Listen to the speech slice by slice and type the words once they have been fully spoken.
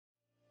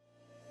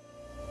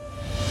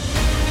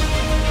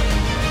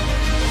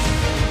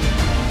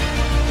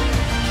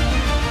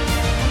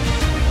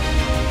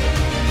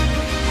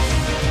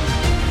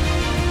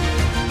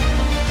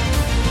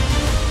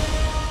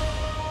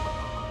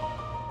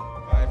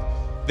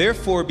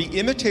Therefore, be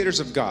imitators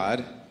of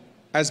God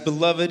as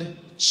beloved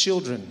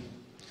children,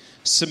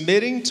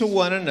 submitting to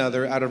one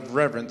another out of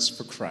reverence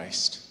for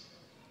Christ.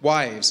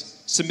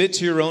 Wives, submit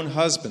to your own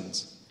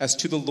husbands as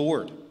to the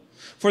Lord.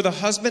 For the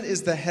husband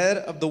is the head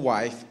of the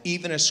wife,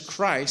 even as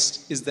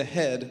Christ is the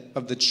head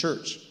of the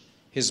church,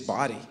 his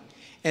body,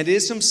 and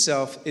is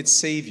himself its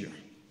Savior.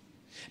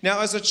 Now,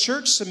 as the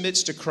church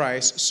submits to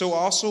Christ, so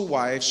also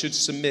wives should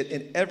submit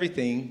in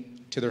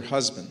everything to their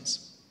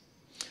husbands.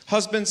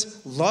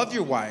 Husbands, love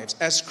your wives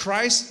as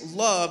Christ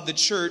loved the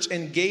church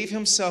and gave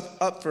himself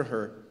up for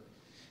her,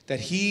 that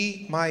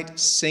he might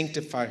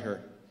sanctify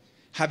her,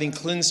 having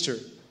cleansed her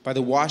by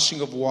the washing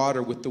of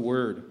water with the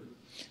word,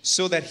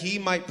 so that he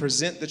might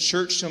present the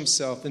church to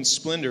himself in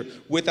splendor,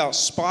 without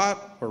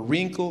spot or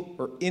wrinkle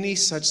or any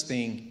such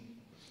thing,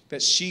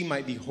 that she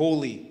might be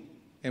holy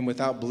and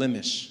without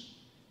blemish.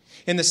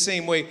 In the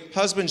same way,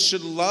 husbands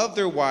should love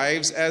their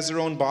wives as their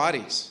own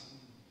bodies.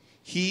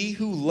 He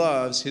who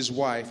loves his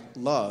wife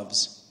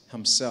loves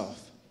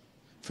himself.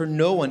 For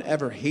no one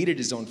ever hated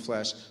his own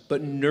flesh,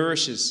 but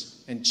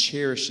nourishes and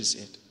cherishes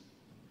it,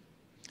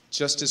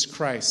 just as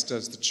Christ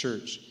does the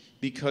church,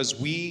 because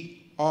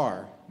we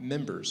are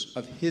members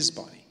of his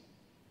body.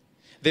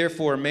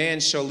 Therefore, a man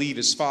shall leave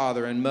his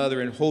father and mother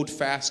and hold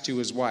fast to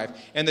his wife,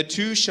 and the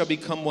two shall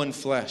become one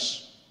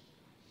flesh.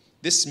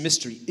 This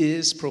mystery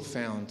is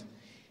profound,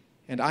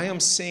 and I am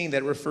saying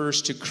that it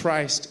refers to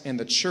Christ and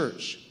the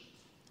church.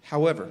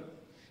 However,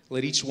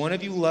 let each one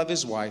of you love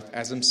his wife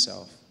as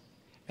himself,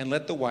 and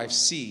let the wife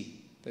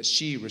see that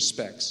she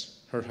respects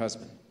her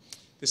husband.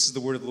 This is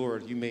the word of the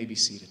Lord. You may be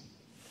seated.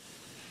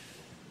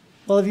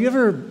 Well, have you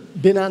ever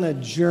been on a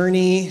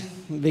journey,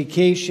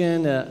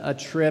 vacation, a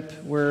trip,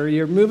 where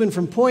you're moving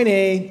from point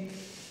A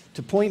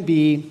to point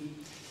B,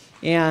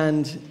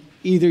 and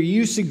either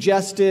you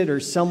suggested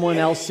or someone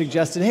else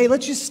suggested, hey,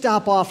 let's just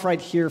stop off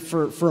right here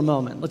for a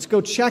moment. Let's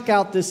go check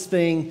out this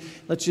thing.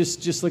 Let's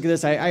just look at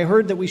this. I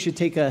heard that we should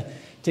take a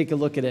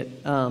look at it.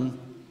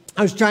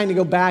 I was trying to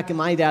go back in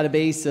my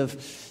database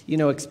of,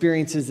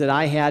 experiences that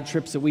I had,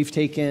 trips that we've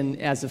taken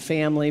as a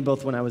family,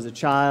 both when I was a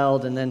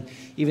child and then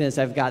even as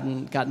I've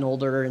gotten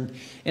older.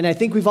 And I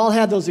think we've all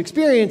had those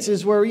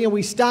experiences where,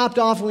 we stopped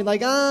off and we're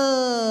like,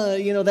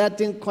 that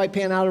didn't quite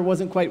pan out or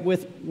wasn't quite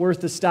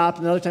worth the stop.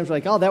 And other times we're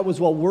like, oh, that was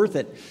well worth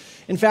it.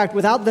 In fact,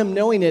 without them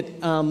knowing it,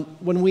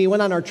 when we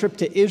went on our trip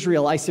to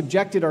Israel, I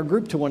subjected our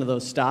group to one of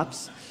those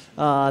stops.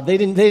 They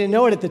didn't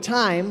know it at the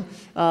time.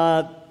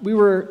 We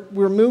were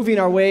moving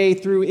our way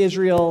through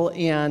Israel,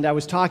 and I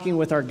was talking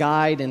with our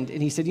guide, and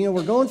he said,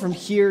 we're going from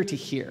here to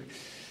here.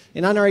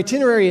 And on our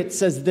itinerary, it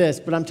says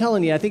this, but I'm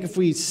telling you, I think if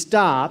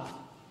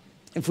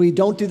we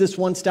don't do this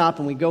one stop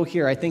and we go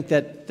here, I think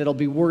that'll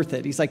be worth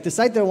it. He's like, the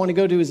site that I want to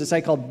go to is a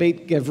site called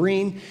Beit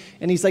Gavrin,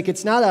 and he's like,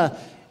 it's not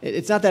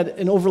that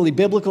an overly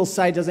biblical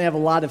site, doesn't have a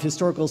lot of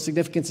historical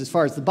significance as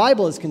far as the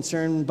Bible is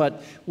concerned,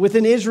 but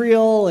within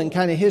Israel and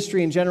kind of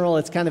history in general,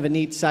 it's kind of a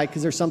neat site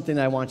because there's something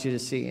that I want you to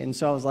see. And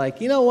so I was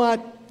like, you know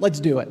what? Let's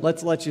do it.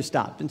 Let's just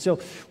stop. And so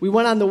we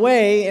went on the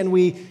way and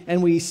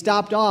we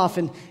stopped off,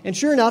 and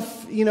sure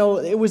enough,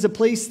 it was a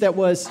place that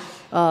was,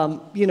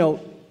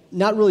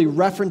 not really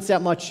referenced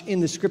that much in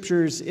the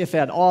scriptures, if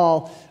at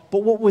all.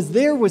 But what was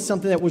there was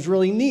something that was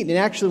really neat. And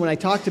actually, when I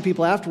talked to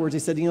people afterwards, they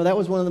said, that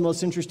was one of the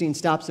most interesting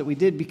stops that we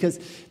did, because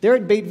there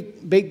at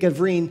Beit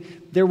Gavrin,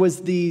 there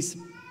was this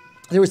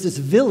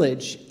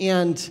village,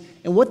 and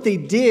what they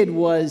did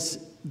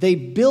was they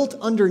built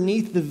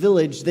underneath the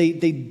village.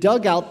 They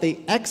dug out, they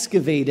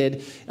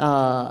excavated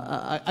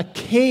a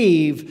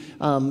cave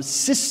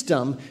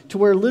system to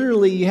where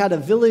literally you had a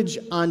village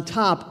on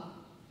top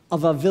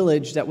of a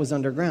village that was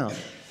underground.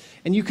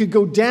 And you could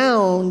go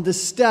down the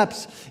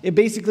steps,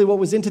 basically what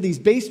was into these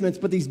basements,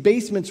 but these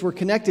basements were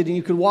connected, and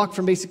you could walk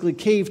from basically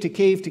cave to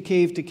cave to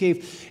cave to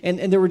cave. And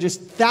there were just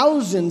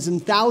thousands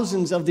and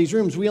thousands of these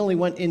rooms. We only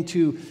went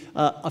into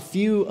a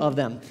few of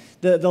them.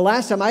 The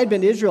last time I had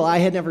been to Israel, I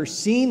had never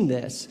seen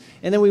this.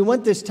 And then we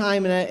went this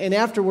time, and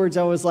afterwards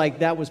I was like,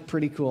 that was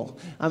pretty cool.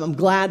 I'm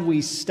glad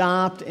we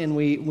stopped and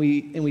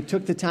we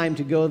took the time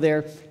to go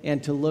there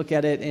and to look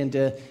at it and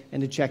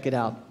to check it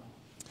out.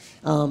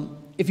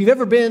 If you've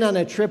ever been on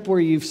a trip where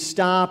you've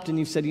stopped and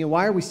you've said,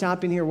 why are we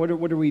stopping here? What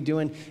are we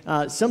doing?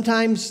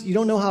 Sometimes you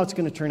don't know how it's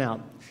going to turn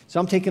out. So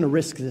I'm taking a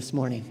risk this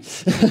morning.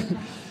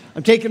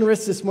 I'm taking a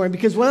risk this morning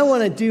because what I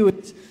want to do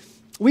is,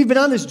 we've been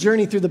on this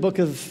journey through the book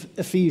of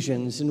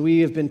Ephesians, and we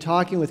have been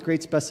talking with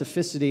great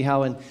specificity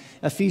how in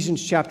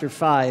Ephesians chapter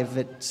 5,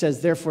 it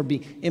says, therefore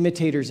be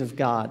imitators of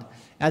God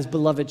as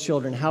beloved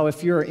children. How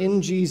if you're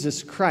in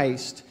Jesus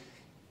Christ,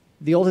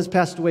 the old has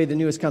passed away, the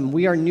new has come.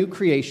 We are new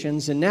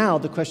creations, and now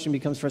the question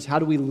becomes for us, how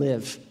do we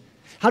live?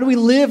 How do we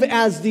live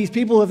as these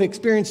people who have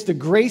experienced the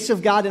grace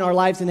of God in our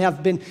lives and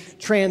have been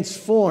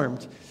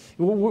transformed?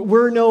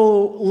 We're no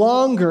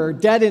longer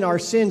dead in our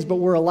sins, but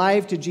we're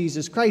alive to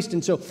Jesus Christ.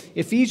 And so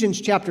Ephesians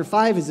chapter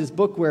 5 is this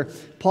book where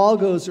Paul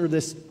goes, or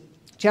this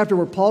chapter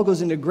where Paul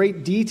goes into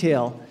great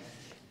detail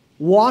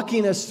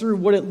walking us through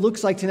what it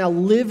looks like to now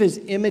live as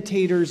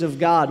imitators of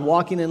God,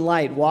 walking in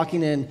light,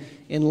 walking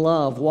in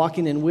love,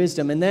 walking in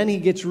wisdom. And then he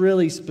gets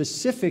really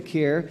specific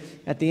here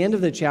at the end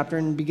of the chapter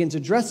and begins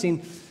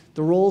addressing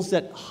the roles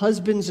that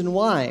husbands and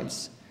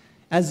wives,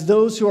 as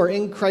those who are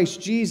in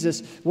Christ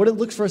Jesus, what it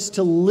looks for us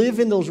to live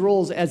in those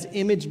roles as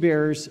image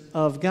bearers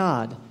of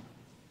God.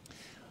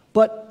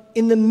 But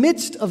in the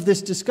midst of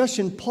this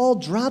discussion, Paul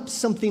drops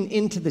something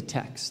into the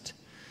text.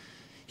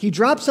 He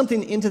drops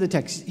something into the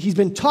text. He's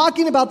been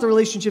talking about the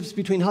relationships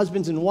between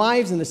husbands and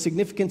wives and the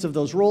significance of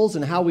those roles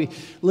and how we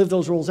live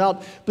those roles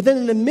out. But then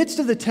in the midst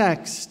of the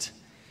text,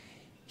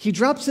 he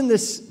drops in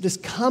this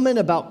comment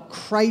about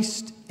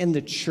Christ and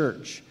the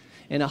church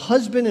and a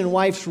husband and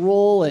wife's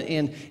role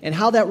and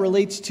how that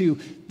relates to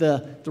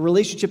the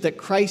relationship that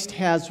Christ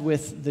has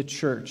with the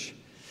church.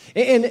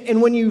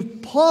 And when you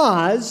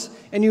pause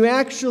and you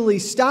actually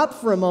stop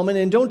for a moment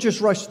and don't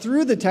just rush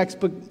through the text,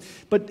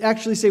 but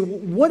actually say,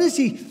 what's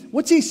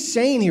he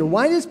saying here?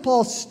 Why does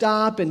Paul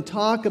stop and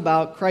talk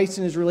about Christ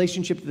and his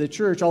relationship to the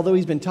church, although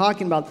he's been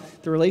talking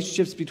about the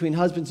relationships between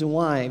husbands and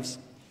wives?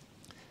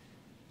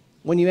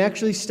 When you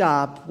actually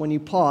stop, when you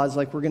pause,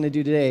 like we're going to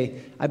do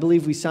today, I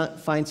believe we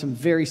find some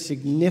very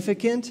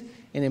significant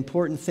and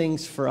important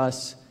things for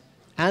us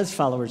as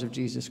followers of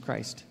Jesus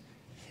Christ.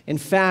 In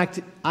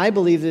fact, I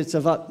believe that it's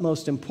of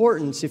utmost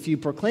importance, if you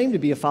proclaim to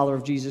be a follower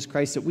of Jesus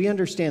Christ, that we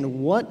understand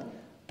what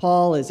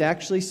Paul is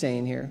actually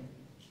saying here,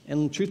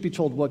 and truth be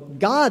told, what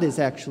God is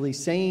actually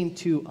saying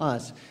to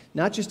us,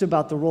 not just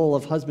about the role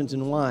of husbands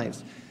and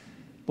wives,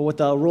 but what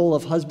the role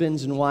of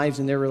husbands and wives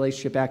in their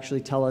relationship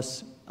actually tell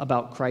us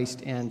about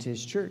Christ and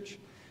his church.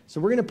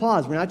 So we're going to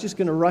pause. We're not just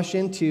going to rush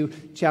into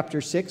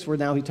chapter 6, where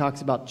now he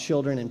talks about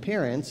children and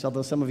parents,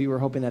 although some of you were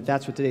hoping that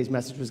that's what today's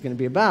message was going to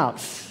be about.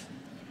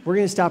 We're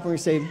going to stop and we're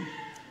going to say,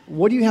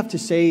 what do you have to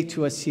say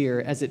to us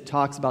here as it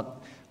talks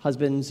about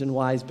husbands and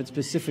wives, but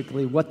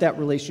specifically what that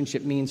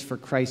relationship means for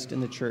Christ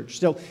and the church?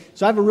 So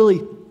I have a really,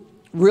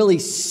 really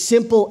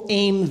simple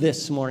aim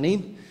this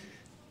morning.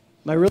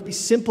 My really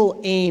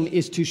simple aim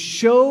is to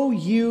show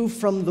you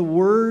from the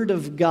Word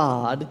of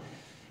God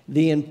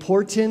the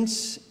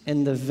importance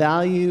and the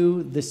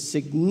value, the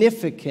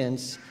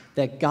significance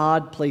that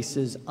God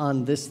places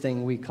on this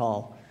thing we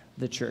call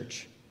the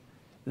church.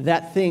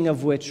 That thing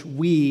of which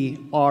we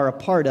are a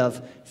part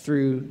of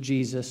through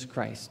Jesus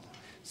Christ.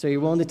 So you're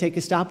willing to take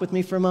a stop with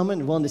me for a moment?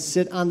 You're willing to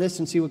sit on this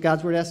and see what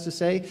God's Word has to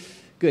say?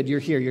 Good, you're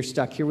here, you're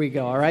stuck. Here we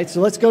go, all right? So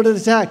let's go to the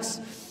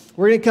text.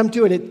 We're going to come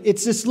to it.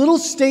 It's this little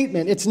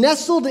statement. It's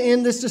nestled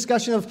in this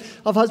discussion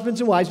of husbands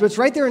and wives, but it's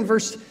right there in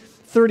verse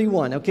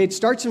 31, okay? It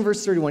starts in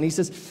verse 31. He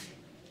says,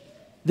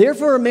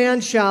 "Therefore a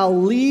man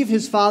shall leave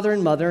his father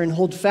and mother and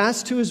hold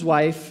fast to his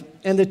wife,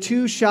 and the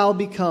two shall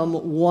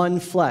become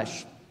one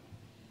flesh."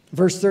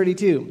 Verse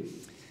 32,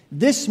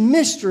 "This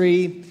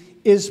mystery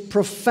is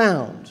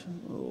profound."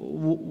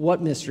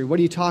 What mystery? What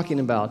are you talking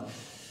about?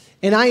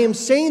 "And I am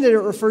saying that it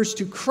refers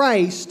to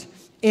Christ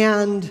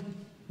and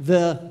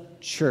the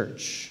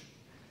church."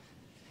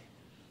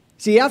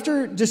 See,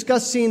 after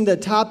discussing the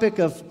topic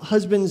of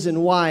husbands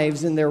and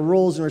wives and their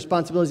roles and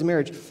responsibilities in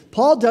marriage,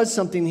 Paul does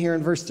something here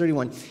in verse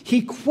 31.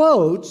 He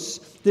quotes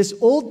this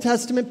Old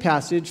Testament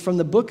passage from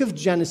the book of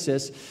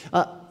Genesis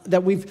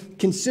that we've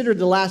considered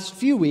the last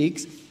few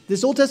weeks.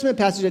 This Old Testament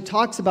passage that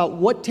talks about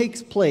what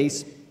takes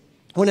place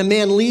when a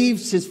man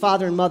leaves his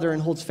father and mother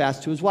and holds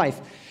fast to his wife.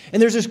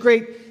 And there's this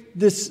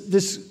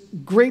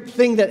great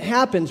thing that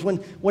happens when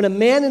a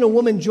man and a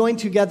woman join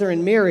together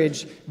in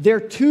marriage.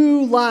 Their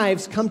two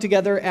lives come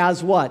together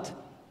as what?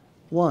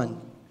 One.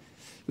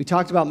 We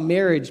talked about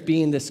marriage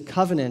being this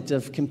covenant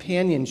of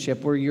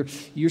companionship where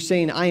you're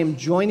saying, I am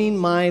joining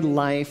my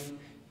life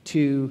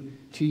to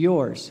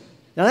yours.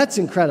 Now that's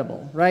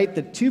incredible, right?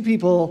 That two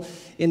people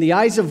in the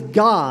eyes of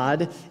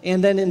God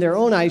and then in their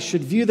own eyes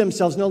should view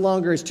themselves no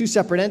longer as two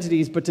separate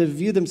entities, but to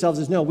view themselves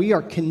as, no, we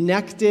are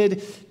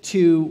connected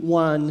to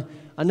one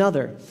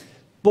another.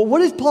 But what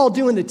does Paul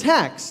do in the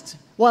text?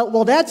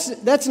 Well, that's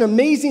an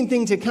amazing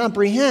thing to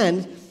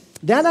comprehend.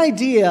 That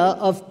idea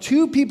of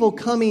two people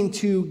coming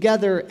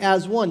together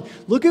as one.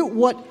 Look at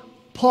what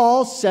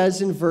Paul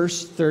says in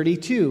verse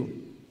 32.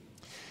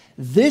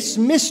 "This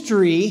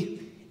mystery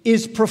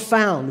is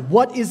profound."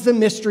 What is the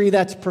mystery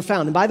that's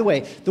profound? And by the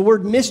way, the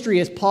word mystery,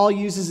 as Paul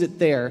uses it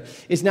there,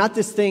 is not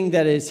this thing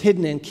that is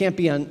hidden and can't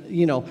be,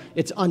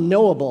 it's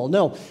unknowable.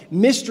 No,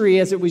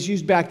 mystery, as it was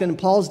used back then in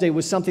Paul's day,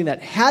 was something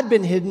that had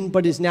been hidden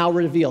but is now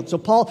revealed. So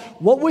Paul,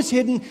 what was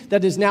hidden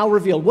that is now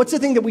revealed? What's the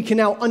thing that we can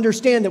now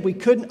understand that we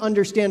couldn't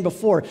understand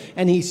before?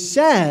 And he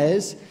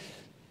says,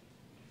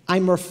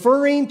 I'm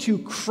referring to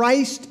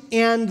Christ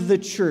and the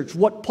church.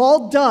 What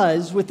Paul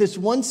does with this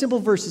one simple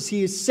verse is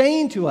he is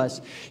saying to us,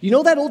 you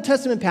know that Old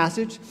Testament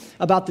passage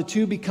about the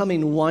two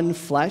becoming one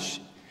flesh?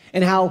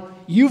 And how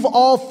you've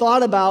all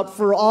thought about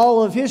for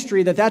all of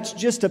history that that's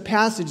just a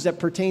passage that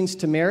pertains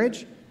to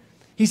marriage?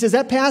 He says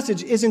that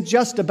passage isn't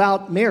just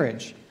about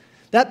marriage.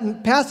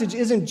 That passage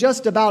isn't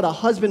just about a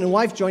husband and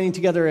wife joining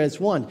together as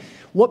one.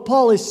 What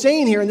Paul is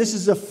saying here, and this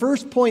is the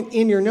first point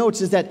in your notes,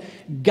 is that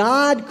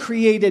God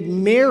created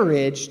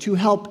marriage to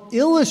help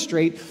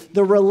illustrate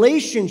the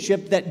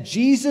relationship that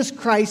Jesus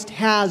Christ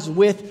has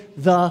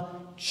with the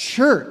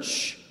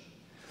church.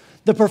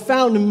 The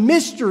profound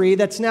mystery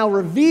that's now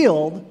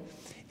revealed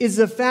is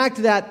the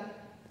fact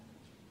that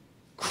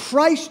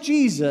Christ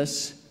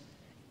Jesus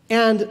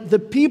and the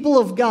people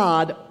of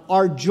God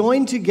are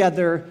joined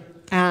together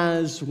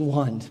as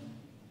one.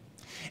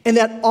 And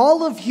that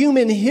all of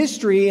human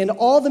history and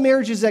all the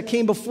marriages that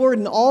came before it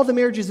and all the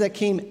marriages that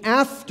came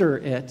after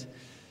it,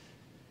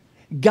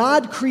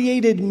 God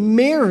created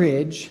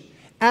marriage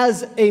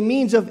as a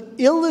means of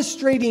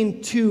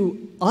illustrating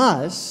to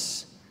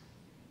us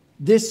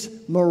this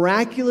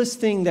miraculous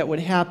thing that would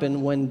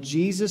happen when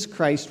Jesus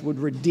Christ would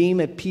redeem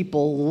a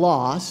people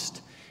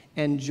lost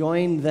and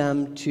join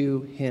them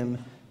to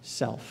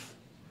himself.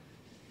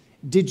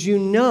 Did you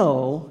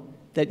know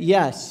that,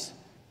 yes,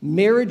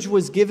 marriage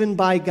was given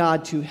by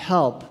God to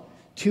help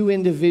two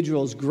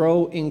individuals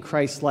grow in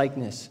Christ's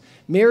likeness?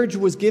 Marriage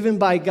was given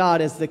by God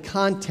as the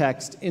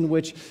context in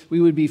which we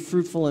would be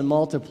fruitful and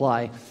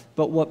multiply.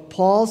 But what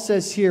Paul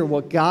says here,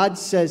 what God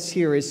says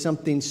here, is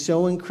something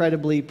so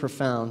incredibly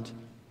profound.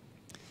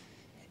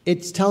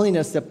 It's telling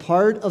us that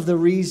part of the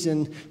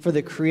reason for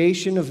the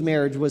creation of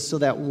marriage was so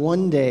that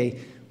one day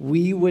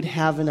we would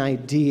have an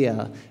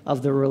idea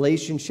of the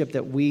relationship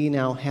that we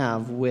now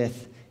have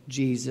with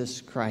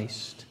Jesus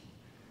Christ.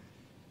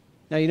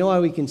 Now, you know why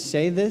we can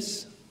say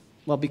this?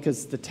 Well,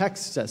 because the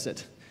text says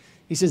it.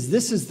 He says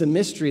this is the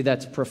mystery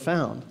that's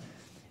profound.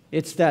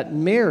 It's that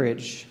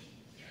marriage,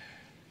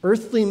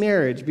 earthly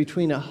marriage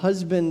between a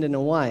husband and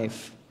a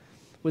wife,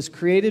 was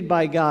created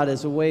by God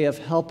as a way of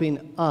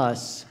helping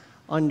us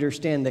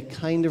understand the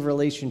kind of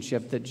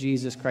relationship that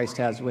Jesus Christ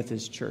has with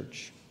his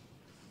church.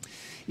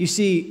 You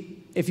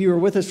see, if you were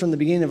with us from the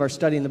beginning of our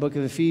study in the book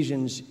of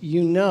Ephesians,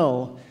 you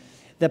know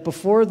that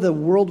before the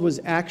world was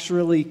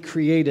actually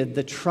created,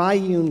 the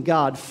triune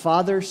God,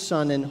 Father,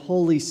 Son, and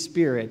Holy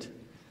Spirit,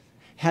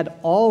 had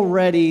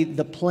already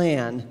the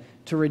plan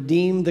to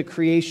redeem the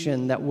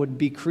creation that would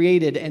be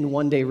created and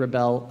one day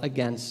rebel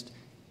against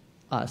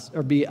us,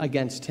 or be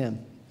against him.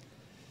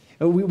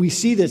 We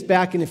see this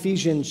back in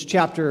Ephesians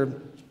chapter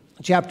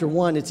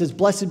 1. It says,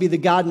 "Blessed be the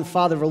God and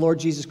Father of our Lord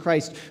Jesus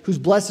Christ, who's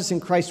blessed us in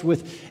Christ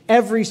with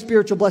every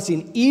spiritual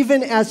blessing,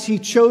 even as he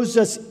chose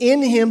us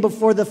in him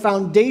before the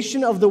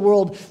foundation of the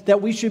world,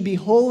 that we should be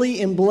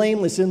holy and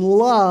blameless." In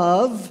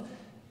love,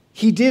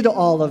 he did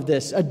all of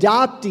this,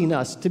 adopting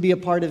us to be a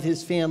part of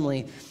his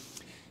family.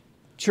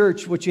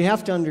 Church, what you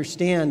have to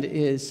understand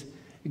is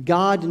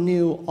God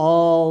knew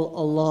all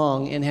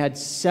along and had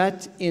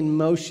set in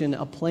motion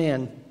a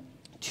plan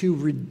to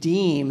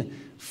redeem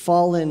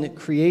fallen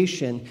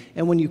creation.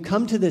 And when you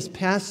come to this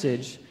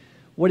passage,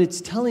 what it's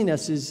telling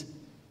us is,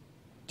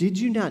 did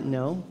you not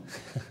know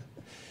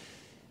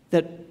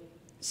that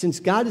since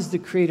God is the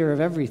creator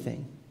of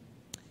everything,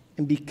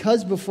 and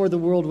because before the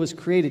world was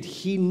created,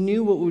 he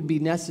knew what would be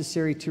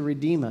necessary to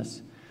redeem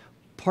us,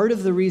 part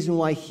of the reason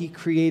why he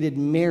created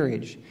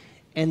marriage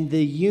and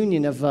the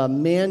union of a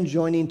man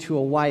joining to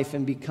a wife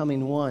and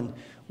becoming one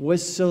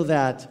was so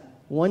that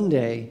one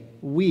day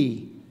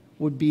we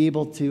would be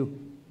able to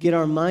get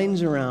our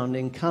minds around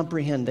and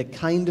comprehend the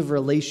kind of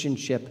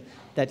relationship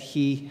that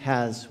he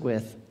has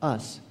with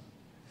us.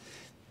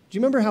 Do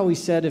you remember how we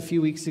said a few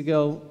weeks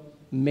ago,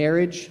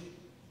 marriage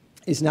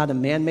is not a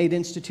man-made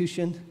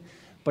institution,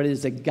 but it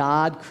is a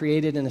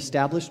God-created and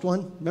established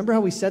one? Remember how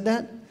we said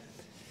that?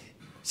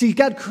 See,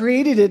 God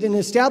created it and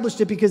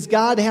established it because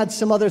God had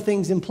some other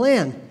things in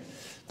plan.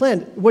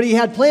 What he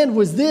had planned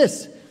was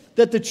this,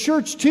 that the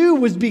church too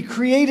was be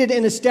created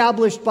and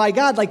established by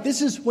God. Like,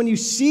 this is when you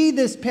see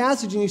this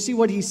passage and you see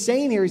what he's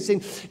saying here. He's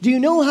saying, do you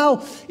know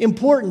how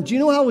important, do you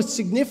know how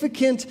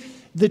significant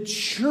the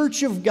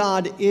church of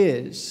God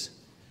is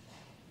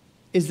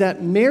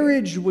that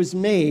marriage was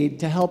made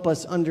to help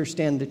us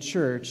understand the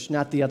church,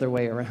 not the other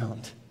way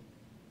around.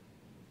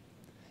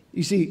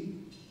 You see,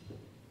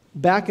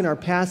 back in our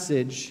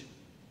passage,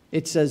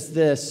 it says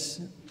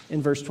this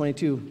in verse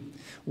 22.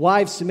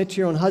 "Wives, submit to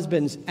your own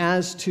husbands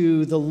as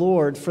to the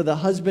Lord, for the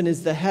husband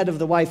is the head of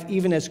the wife,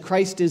 even as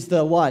Christ is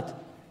the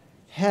what?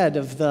 Head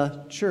of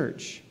the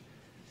church."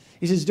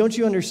 He says, don't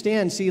you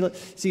understand?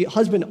 See,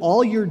 husband,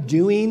 all you're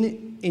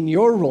doing in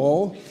your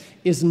role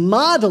is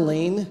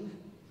modeling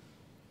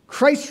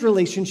Christ's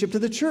relationship to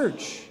the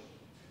church.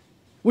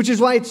 Which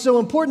is why it's so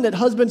important that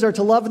husbands are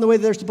to love in the way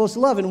they're supposed to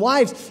love. And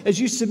wives, as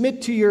you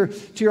submit to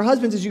your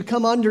husbands, as you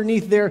come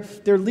underneath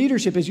their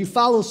leadership, as you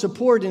follow,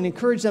 support, and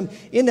encourage them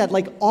in that,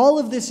 like, all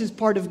of this is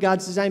part of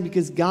God's design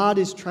because God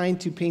is trying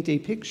to paint a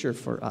picture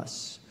for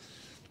us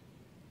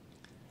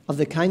of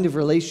the kind of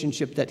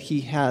relationship that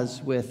he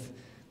has with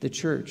the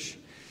church.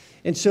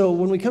 And so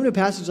when we come to a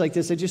passage like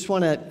this, I just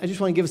want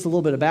to give us a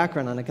little bit of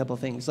background on a couple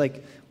of things.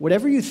 Like,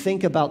 whatever you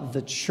think about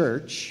the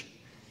church,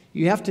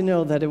 you have to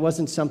know that it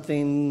wasn't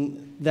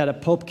something that a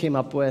pope came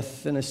up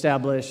with and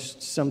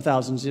established some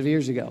thousands of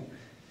years ago.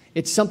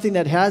 It's something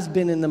that has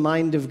been in the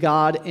mind of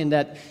God, and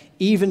that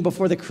even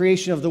before the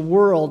creation of the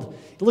world,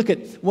 look at,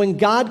 when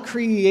God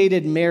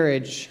created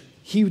marriage,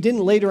 he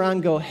didn't later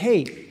on go,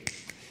 hey,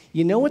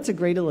 you know what's a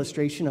great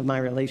illustration of my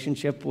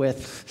relationship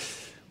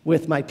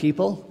with my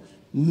people?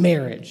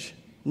 Marriage.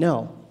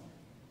 No.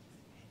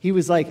 He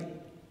was like,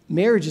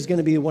 marriage is going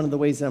to be one of the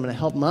ways that I'm going to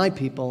help my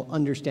people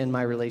understand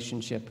my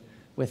relationship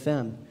with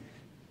them.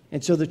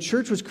 And so the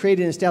church was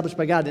created and established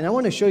by God. And I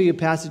want to show you a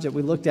passage that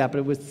we looked at, but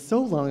it was so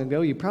long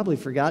ago, you probably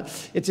forgot.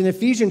 It's in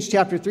Ephesians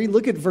chapter 3.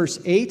 Look at verse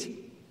 8.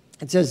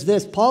 It says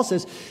this, Paul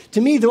says,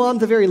 to me, though I'm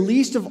the very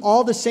least of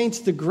all the saints,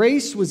 the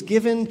grace was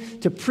given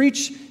to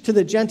preach to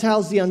the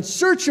Gentiles the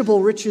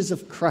unsearchable riches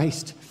of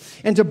Christ,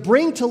 and to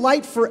bring to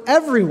light for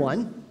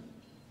everyone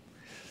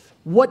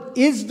what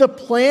is the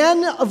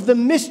plan of the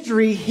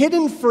mystery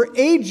hidden for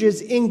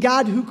ages in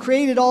God who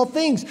created all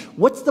things.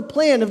 What's the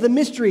plan of the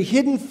mystery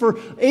hidden for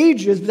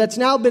ages that's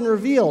now been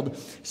revealed?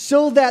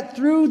 So that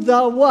through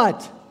the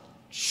what?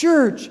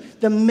 Church,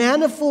 the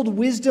manifold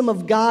wisdom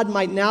of God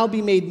might now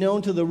be made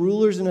known to the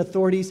rulers and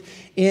authorities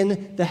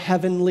in the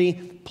heavenly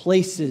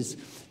places.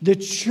 The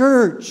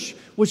church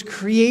was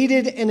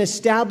created and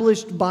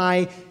established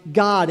by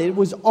God. It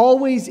was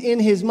always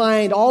in his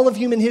mind. All of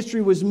human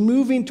history was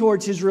moving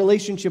towards his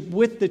relationship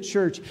with the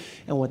church.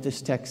 And what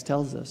this text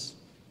tells us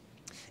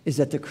is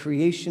that the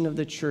creation of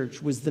the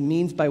church was the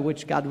means by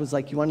which God was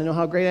like, you want to know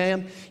how great I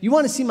am? You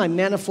want to see my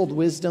manifold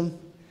wisdom?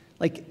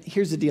 Like,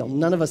 here's the deal.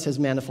 None of us has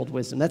manifold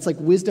wisdom. That's like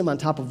wisdom on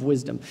top of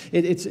wisdom.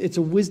 It's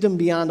a wisdom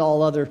beyond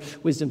all other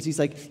wisdoms. He's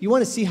like, you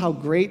want to see how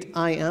great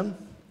I am?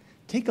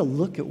 Take a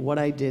look at what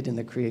I did in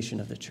the creation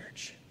of the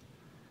church.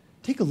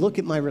 Take a look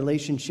at my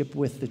relationship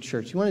with the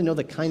church. You want to know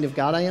the kind of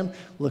God I am?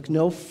 Look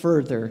no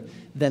further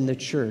than the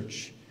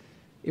church.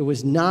 It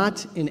was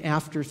not an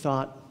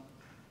afterthought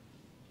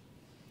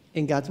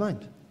in God's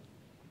mind.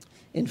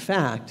 In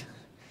fact,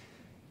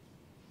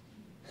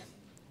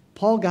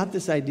 Paul got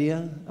this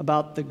idea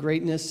about the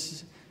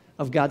greatness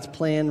of God's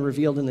plan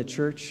revealed in the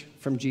church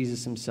from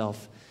Jesus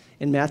himself.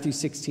 In Matthew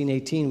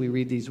 16:18, we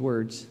read these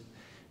words.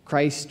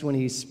 Christ, when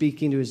he's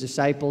speaking to his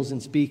disciples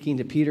and speaking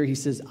to Peter, he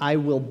says, I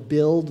will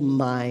build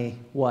my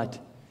what?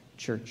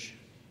 Church.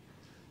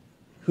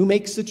 Who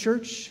makes the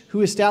church?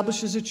 Who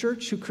establishes a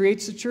church? Who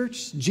creates the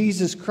church?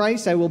 Jesus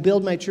Christ, I will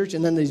build my church.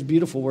 And then these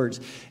beautiful words,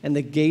 and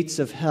the gates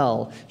of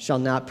hell shall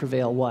not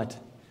prevail what?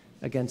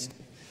 Against it.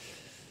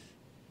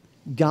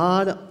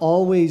 God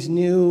always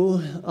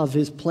knew of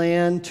his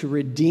plan to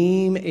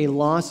redeem a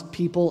lost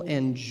people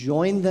and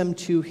join them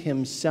to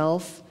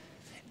himself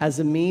as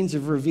a means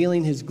of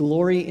revealing his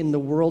glory in the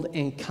world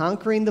and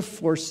conquering the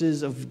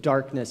forces of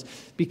darkness.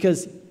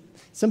 Because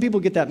some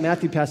people get that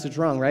Matthew passage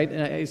wrong, right?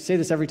 And I say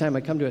this every time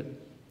I come to it.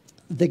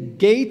 The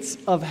gates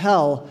of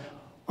hell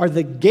are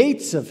the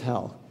gates of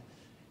hell.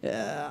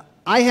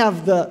 I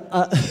have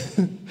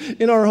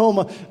in our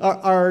home,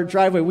 our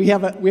driveway, we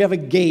have a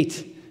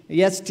gate.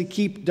 Yes, to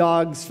keep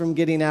dogs from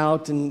getting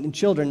out and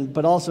children,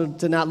 but also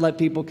to not let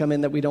people come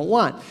in that we don't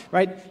want,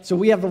 right? So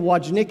we have the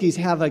Wojnickis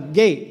have a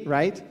gate,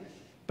 right?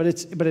 But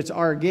it's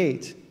our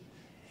gate.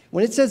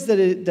 When it says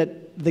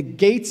that the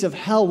gates of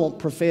hell won't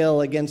prevail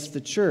against the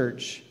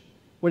church,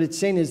 what it's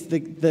saying is the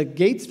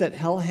gates that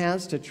hell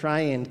has to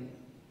try and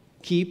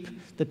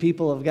keep the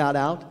people of God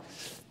out,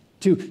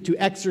 to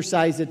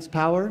exercise its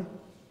power,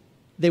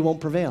 they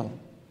won't prevail.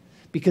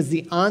 Because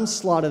the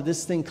onslaught of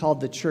this thing called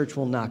the church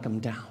will knock them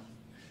down.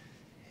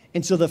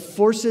 And so the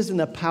forces and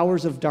the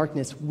powers of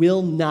darkness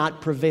will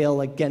not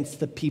prevail against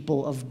the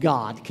people of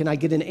God. Can I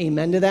get an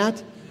amen to that?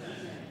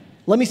 Amen.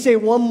 Let me say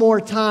it one more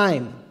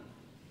time.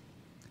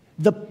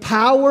 The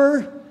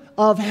power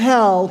of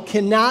hell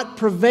cannot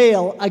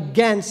prevail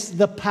against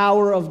the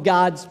power of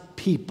God's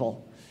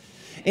people.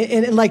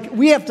 And like,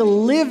 we have to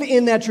live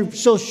in that truth.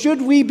 So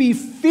should we be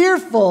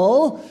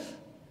fearful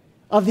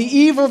of the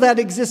evil that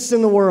exists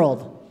in the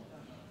world?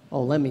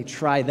 Oh, let me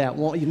try that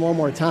one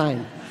more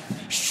time.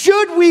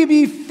 Should we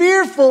be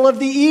fearful of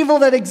the evil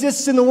that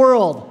exists in the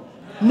world?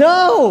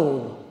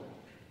 No.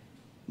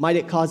 Might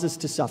it cause us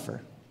to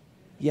suffer?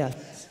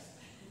 Yes.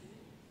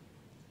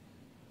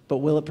 But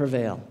will it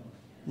prevail?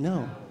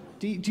 No.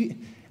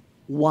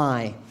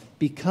 Why?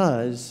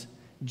 Because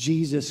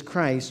Jesus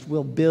Christ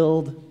will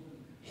build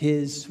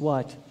his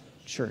what?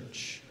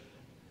 Church.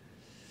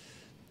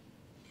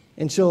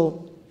 And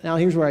so now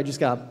here's where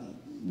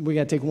we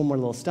got to take one more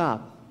little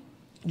stop.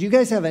 Do you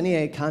guys have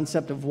any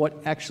concept of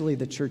what actually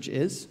the church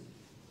is?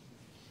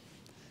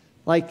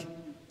 Like,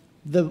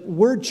 the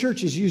word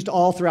church is used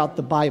all throughout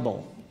the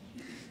Bible.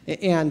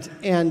 And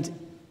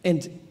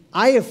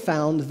I have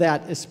found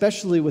that,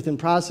 especially within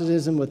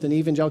Protestantism, within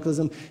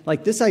evangelicalism,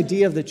 like this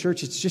idea of the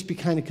church, it's just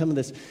become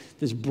this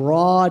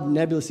broad,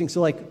 nebulous thing. So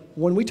like,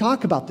 when we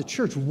talk about the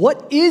church,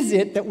 what is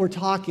it that we're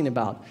talking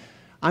about?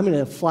 I'm going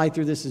to fly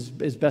through this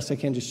as best I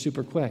can, just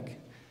super quick.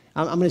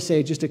 I'm going to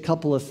say just a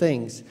couple of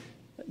things.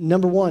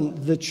 Number one,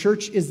 the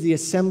church is the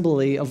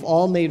assembly of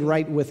all made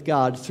right with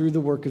God through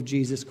the work of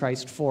Jesus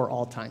Christ for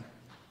all time.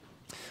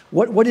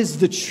 What is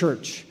the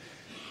church?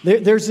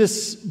 There's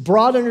this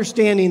broad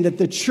understanding that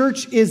the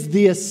church is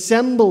the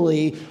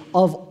assembly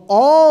of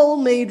all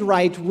made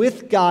right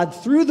with God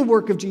through the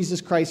work of Jesus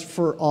Christ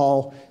for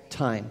all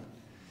time.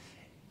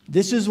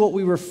 This is what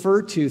we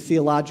refer to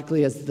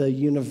theologically as the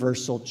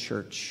universal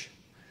church,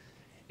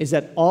 is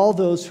that all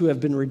those who have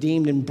been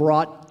redeemed and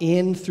brought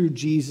in through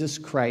Jesus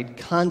Christ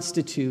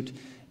constitute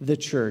the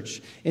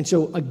church. And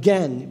so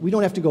again, we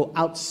don't have to go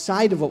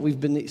outside of what we've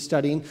been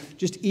studying,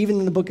 just even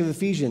in the book of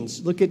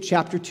Ephesians. Look at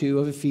chapter 2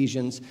 of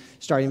Ephesians,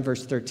 starting in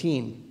verse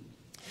 13.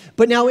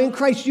 But now in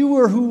Christ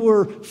who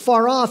were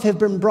far off have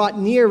been brought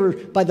near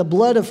by the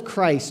blood of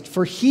Christ,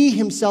 for he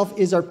himself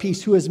is our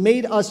peace, who has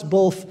made us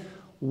both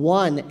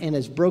one and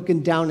has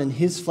broken down in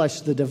his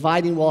flesh the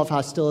dividing wall of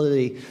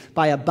hostility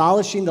by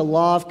abolishing the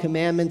law of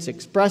commandments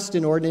expressed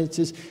in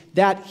ordinances,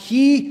 that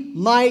he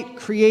might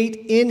create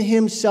in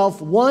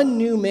himself one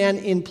new man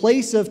in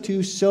place of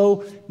two,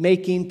 so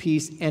making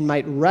peace, and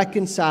might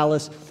reconcile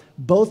us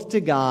both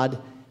to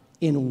God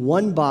in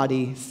one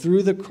body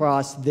through the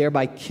cross,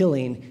 thereby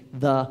killing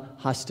the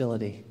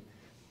hostility.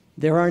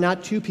 There are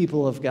not two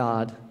people of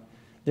God.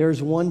 There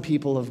is one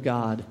people of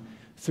God.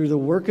 Through the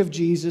work of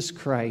Jesus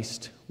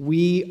Christ,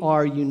 we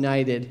are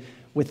united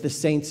with the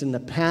saints in the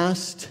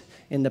past,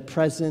 in the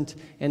present,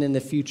 and in the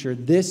future.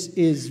 This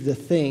is the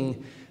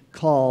thing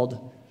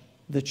called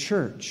the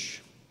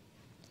church.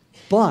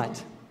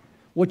 But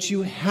what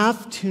you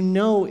have to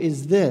know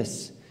is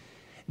this.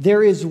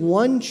 There is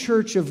one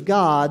church of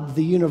God,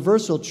 the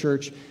universal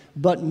church,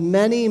 but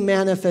many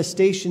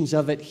manifestations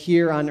of it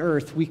here on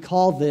earth. We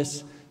call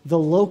this the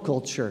local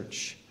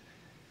church.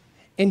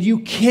 And you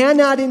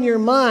cannot in your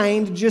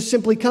mind just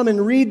simply come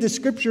and read the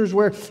scriptures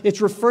where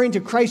it's referring to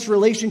Christ's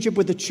relationship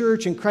with the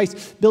church and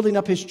Christ building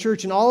up his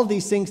church and all of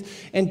these things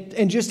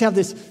and just have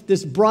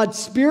this broad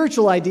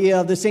spiritual idea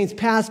of the saints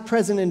past,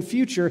 present, and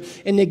future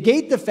and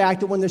negate the fact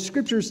that when the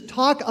scriptures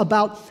talk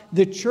about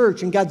the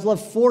church and God's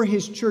love for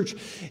his church,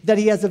 that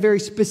he has a very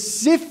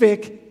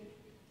specific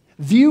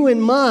view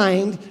in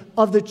mind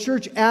of the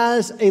church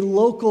as a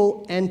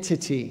local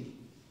entity.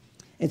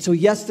 And so,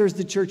 yes, there's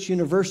the church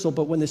universal,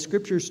 but when the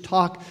scriptures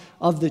talk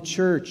of the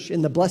church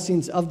and the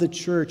blessings of the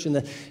church and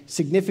the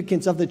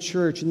significance of the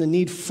church and the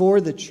need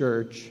for the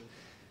church,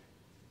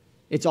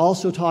 it's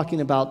also talking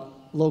about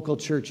local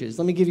churches.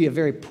 Let me give you a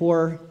very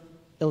poor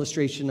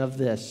illustration of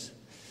this.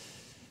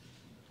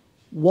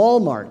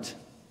 Walmart.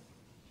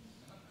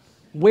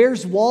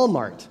 Where's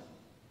Walmart?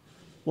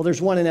 Well,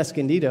 there's one in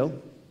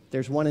Escondido.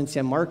 There's one in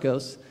San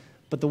Marcos.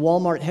 But the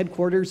Walmart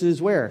headquarters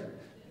is where?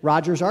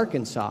 Rogers,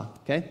 Arkansas,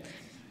 okay?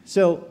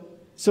 So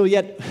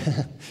yet,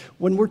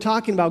 when we're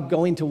talking about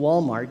going to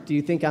Walmart, do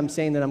you think I'm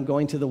saying that I'm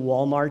going to the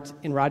Walmart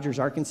in Rogers,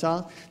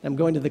 Arkansas? I'm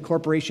going to the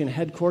corporation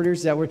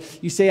headquarters?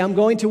 You say I'm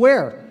going to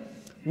where?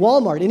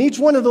 Walmart. And each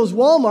one of those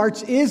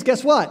Walmarts is,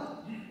 guess what?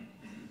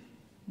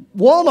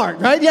 Walmart,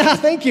 right? Yeah,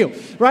 thank you,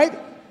 right?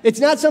 It's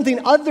not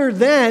something other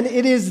than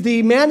it is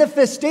the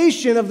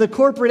manifestation of the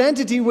corporate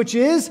entity, which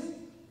is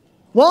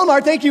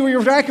Walmart. Thank you,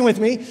 you're tracking with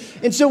me.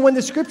 And so when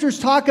the scriptures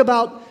talk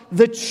about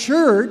the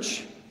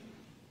church,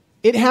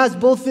 it has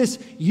both this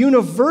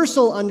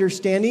universal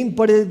understanding,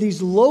 but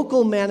these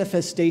local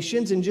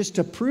manifestations. And just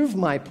to prove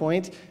my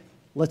point,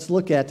 let's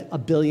look at a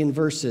billion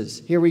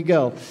verses. Here we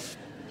go.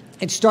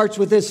 It starts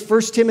with this,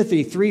 1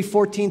 Timothy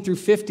 3:14 through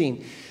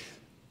 15.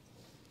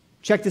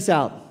 Check this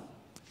out.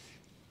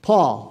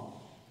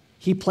 Paul,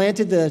 he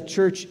planted the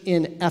church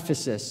in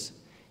Ephesus.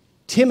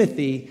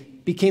 Timothy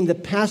became the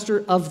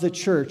pastor of the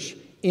church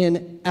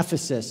in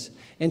Ephesus.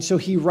 And so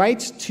he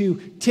writes to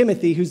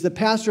Timothy, who's the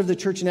pastor of the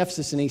church in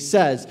Ephesus, and he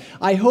says,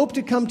 I hope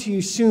to come to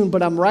you soon,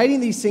 but I'm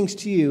writing these things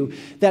to you,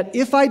 that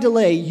if I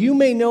delay, you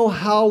may know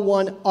how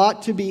one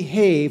ought to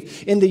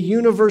behave in the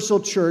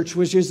universal church,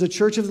 which is the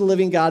church of the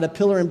living God, a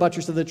pillar and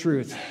buttress of the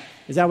truth.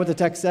 Is that what the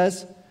text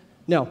says?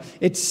 No.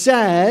 It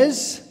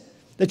says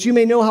that you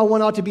may know how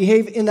one ought to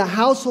behave in the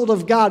household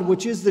of God,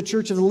 which is the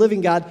church of the living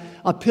God,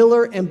 a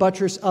pillar and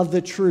buttress of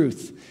the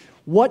truth.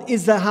 What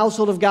is the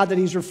household of God that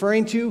he's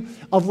referring to,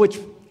 of which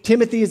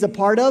Timothy is a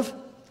part of?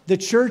 The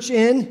church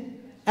in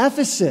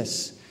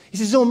Ephesus. He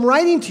says, so I'm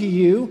writing to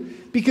you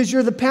because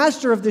you're the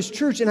pastor of this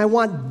church, and I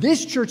want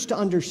this church to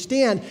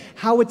understand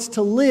how it's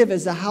to live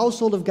as a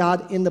household of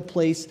God in the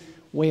place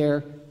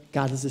where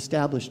God has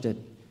established it.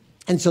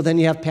 And so then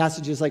you have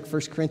passages like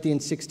 1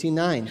 Corinthians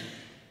 16:9,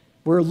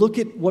 where look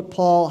at what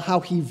Paul, how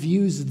he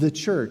views the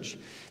church.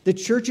 The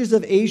churches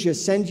of Asia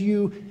send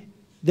you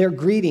their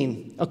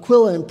greeting,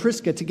 Aquila and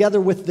Prisca,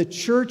 together with the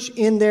church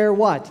in their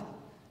what?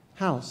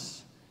 House.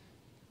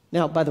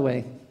 Now, by the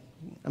way,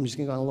 I'm just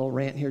going to go on a little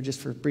rant here just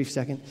for a brief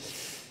second.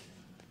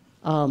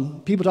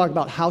 People talk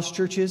about house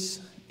churches,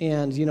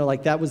 and,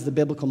 like that was the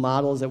biblical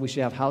model, is that we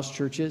should have house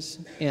churches.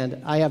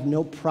 And I have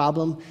no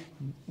problem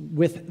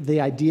with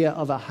the idea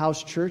of a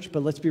house church,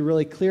 but let's be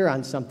really clear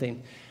on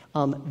something.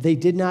 They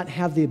did not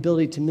have the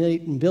ability to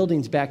meet in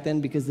buildings back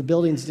then because the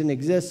buildings didn't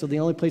exist, so the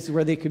only places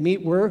where they could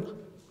meet were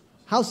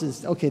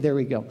houses. Okay, there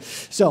we go.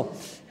 So,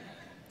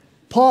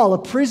 Paul, a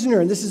prisoner,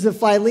 and this is of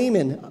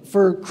Philemon,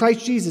 for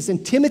Christ Jesus,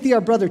 and Timothy,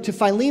 our brother, to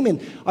Philemon,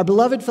 our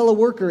beloved fellow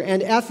worker,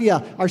 and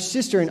Apphia, our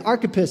sister, and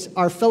Archippus,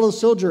 our fellow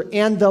soldier,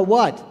 and the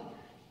what?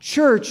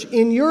 Church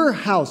in your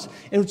house.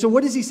 And so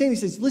what is he saying? He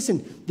says,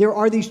 listen, there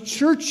are these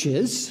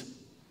churches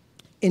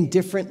in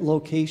different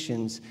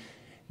locations.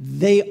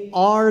 They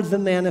are the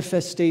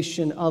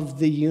manifestation of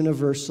the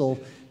universal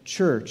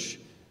church.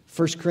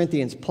 1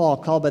 Corinthians, Paul,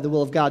 called by the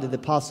will of God to the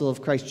apostle of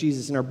Christ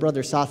Jesus, and our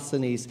brother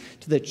Sosthenes,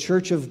 to the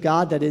church of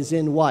God that is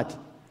in what?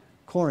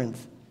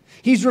 Corinth.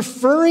 He's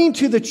referring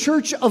to the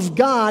church of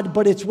God,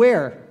 but it's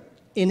where?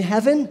 In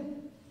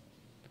heaven?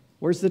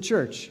 Where's the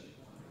church?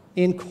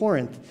 In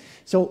Corinth.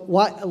 So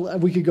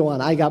we could go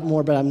on. I got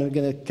more, but I'm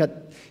going to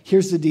cut.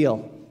 Here's the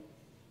deal.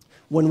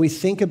 When we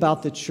think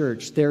about the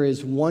church, there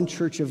is one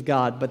church of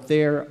God, but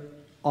there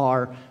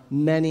are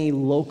many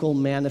local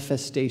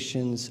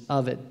manifestations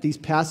of it. These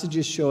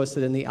passages show us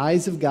that in the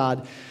eyes of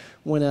God,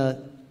 when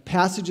a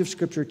passage of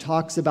Scripture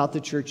talks about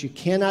the church, you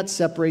cannot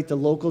separate the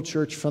local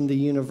church from the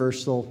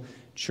universal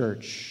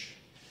church.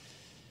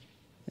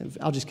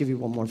 I'll just give you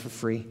one more for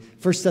free.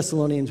 1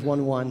 Thessalonians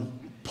 1:1.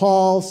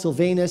 Paul,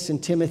 Silvanus,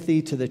 and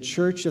Timothy to the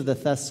church of the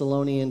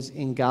Thessalonians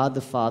in God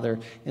the Father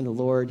and the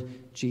Lord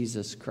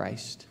Jesus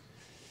Christ.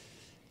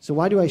 So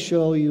why do I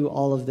show you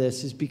all of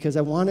this? Is because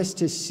I want us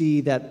to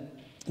see that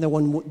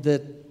when the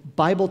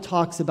Bible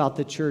talks about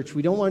the church,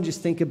 we don't want to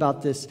just think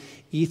about this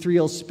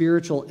ethereal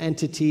spiritual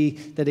entity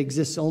that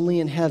exists only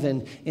in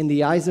heaven. In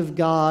the eyes of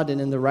God and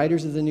in the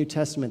writers of the New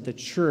Testament, the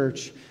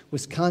church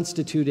was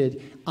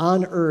constituted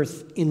on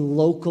earth in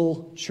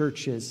local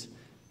churches.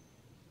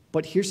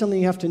 But here's something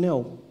you have to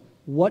know.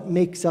 What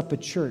makes up a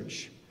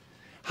church?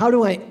 How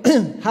do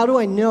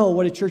I know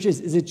what a church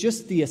is? Is it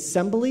just the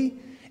assembly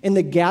and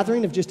the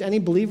gathering of just any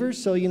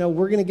believers? So,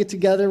 we're going to get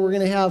together, we're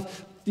going to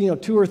have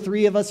 2 or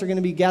 3 of us are going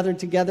to be gathered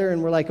together,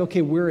 and we're like,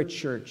 okay, we're a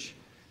church.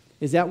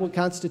 Is that what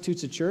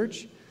constitutes a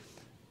church?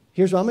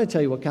 Here's what I'm going to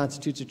tell you what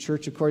constitutes a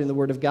church according to the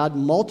Word of God.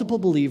 Multiple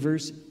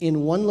believers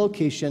in one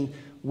location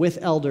with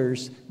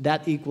elders,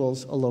 that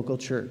equals a local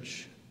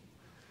church.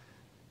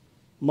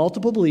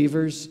 Multiple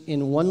believers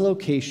in one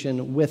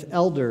location with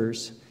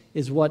elders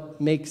is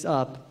what makes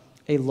up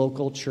a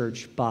local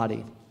church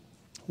body.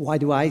 Why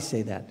do I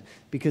say that?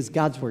 Because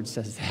God's Word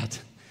says that.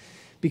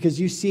 Because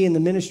you see in the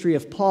ministry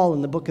of Paul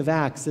in the book of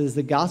Acts, as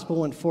the gospel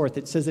went forth,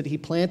 it says that he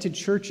planted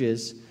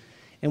churches.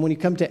 And when you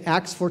come to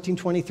Acts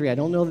 14:23, I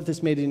don't know that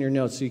this made it in your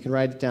notes, so you can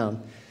write it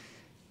down.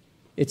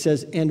 It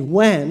says, and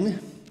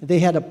when they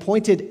had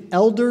appointed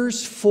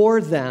elders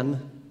for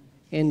them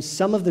in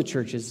some of the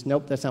churches,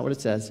 nope, that's not what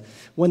it says.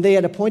 When they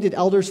had appointed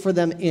elders for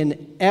them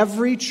in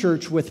every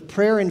church with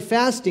prayer and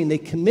fasting, they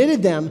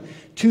committed them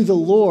to the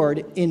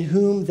Lord in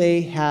whom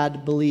they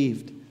had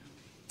believed.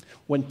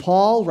 When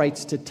Paul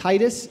writes to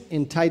Titus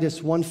in Titus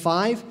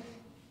 1:5,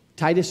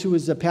 Titus, who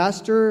is a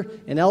pastor,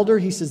 an elder,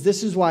 he says,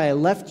 this is why I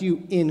left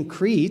you in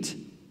Crete,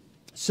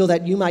 so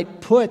that you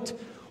might put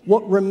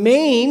what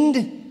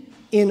remained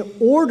in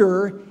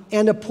order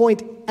and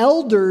appoint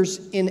elders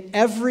in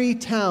every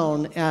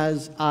town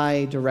as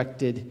I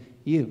directed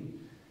you.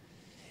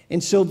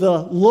 And so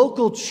the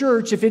local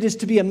church, if it is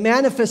to be a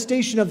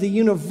manifestation of the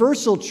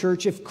universal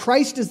church, if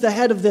Christ is the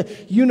head of the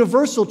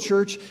universal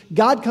church,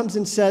 God comes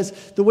and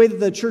says, the way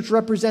that the church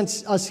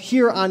represents us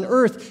here on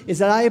earth is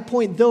that I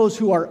appoint those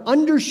who are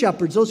under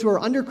shepherds, those who are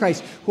under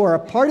Christ, who are a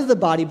part of the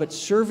body, but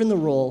serve in the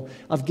role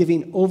of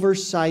giving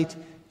oversight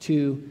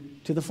to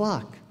the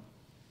flock.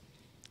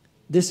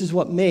 This is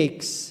what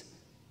makes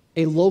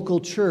a local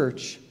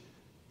church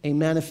a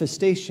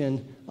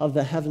manifestation of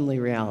the heavenly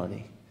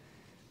reality.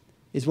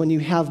 Is when you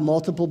have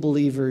multiple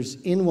believers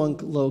in one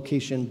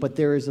location, but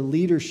there is a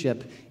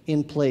leadership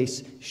in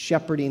place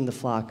shepherding the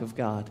flock of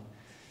God.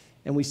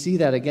 And we see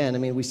that again.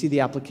 We see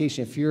the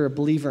application. If you're a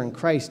believer in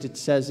Christ, it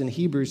says in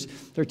Hebrews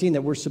 13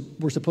 that we're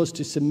supposed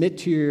to submit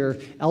to your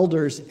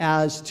elders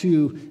as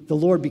to the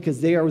Lord because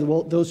they are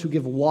those who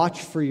give watch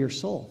for your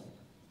soul.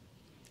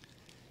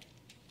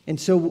 And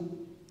so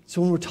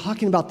when we're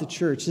talking about the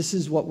church, this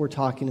is what we're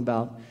talking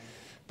about.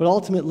 But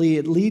ultimately,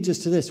 it leads us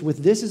to this.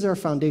 With this as our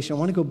foundation, I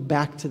want to go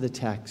back to the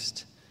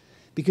text.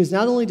 Because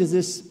not only does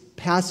this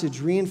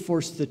passage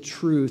reinforce the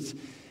truth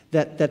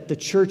that the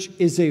church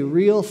is a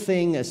real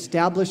thing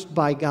established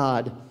by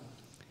God,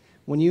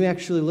 when you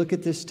actually look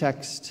at this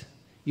text,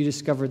 you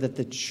discover that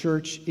the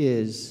church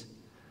is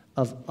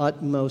of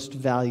utmost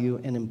value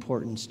and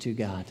importance to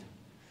God.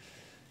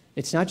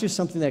 It's not just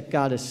something that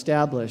God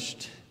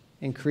established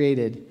and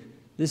created.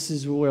 This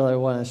is where I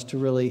want us to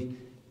really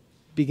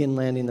begin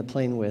landing the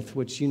plane with,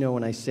 which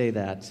when I say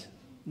that,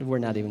 we're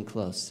not even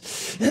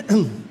close.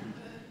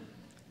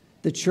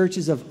 The church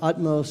is of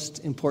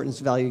utmost importance,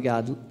 value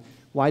God.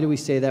 Why do we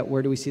say that?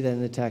 Where do we see that in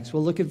the text?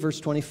 Well, look at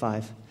verse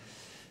 25.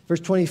 Verse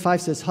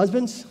 25 says,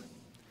 husbands,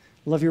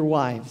 love your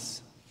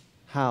wives.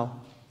 How?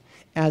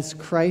 As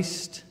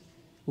Christ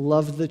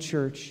loved the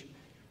church.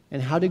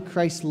 And how did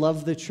Christ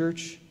love the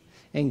church?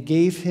 and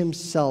gave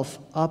himself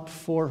up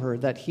for her,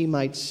 that he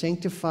might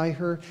sanctify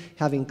her,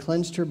 having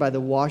cleansed her by the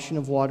washing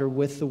of water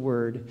with the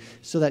word,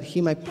 so that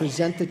he might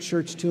present the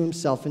church to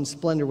himself in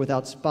splendor,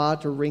 without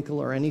spot or wrinkle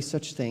or any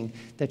such thing,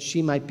 that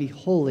she might be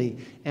holy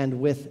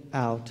and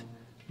without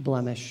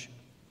blemish.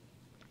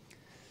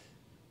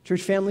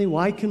 Church family,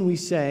 why can we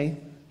say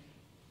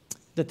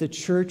that the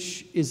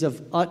church is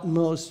of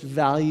utmost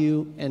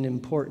value and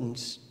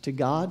importance to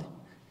God?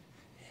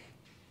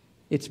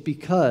 It's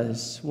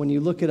because when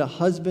you look at a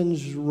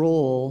husband's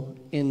role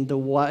in the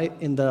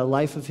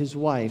life of his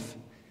wife,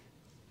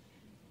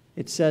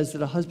 it says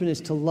that a husband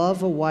is to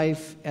love a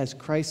wife as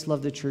Christ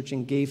loved the church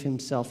and gave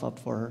himself up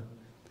for her.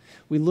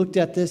 We looked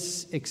at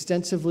this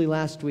extensively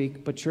last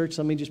week, but church,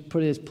 let me just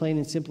put it as plain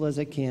and simple as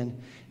I can.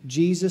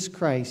 Jesus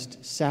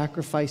Christ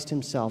sacrificed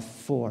himself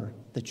for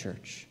the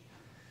church.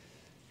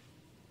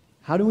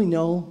 How do we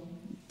know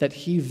that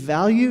he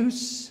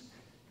values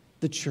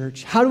the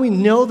church? How do we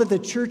know that the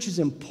church is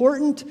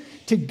important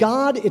to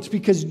God? It's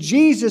because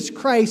Jesus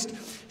Christ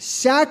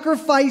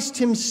sacrificed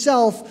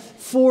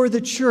himself for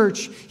the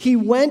church. He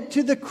went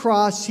to the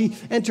cross, he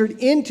entered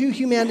into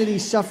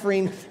humanity's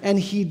suffering, and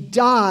he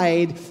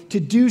died to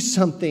do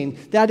something.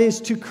 That is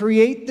to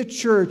create the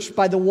church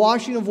by the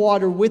washing of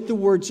water with the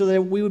word, so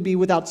that we would be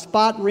without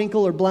spot,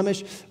 wrinkle, or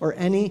blemish, or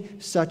any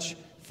such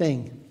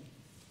thing.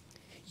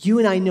 You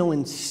and I know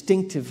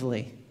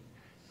instinctively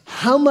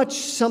how much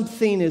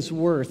something is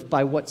worth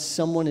by what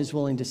someone is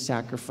willing to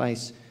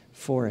sacrifice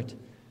for it.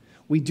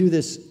 We do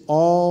this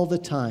all the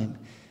time.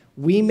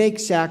 We make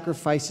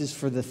sacrifices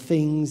for the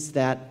things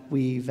that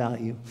we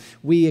value.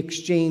 We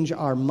exchange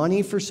our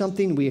money for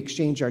something. We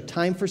exchange our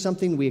time for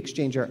something. We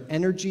exchange our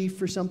energy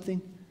for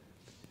something.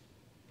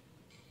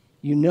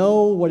 You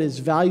know what is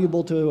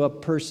valuable to a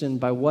person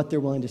by what they're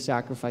willing to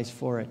sacrifice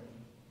for it.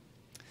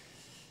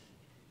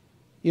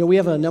 You know, we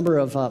have a number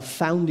of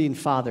founding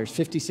fathers,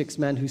 56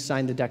 men who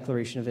signed the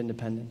Declaration of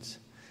Independence.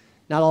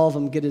 Not all of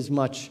them get as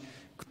much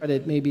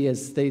credit maybe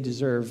as they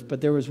deserve,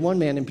 but there was one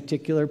man in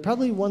particular,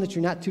 probably one that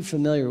you're not too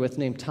familiar with,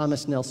 named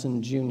Thomas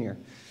Nelson Jr.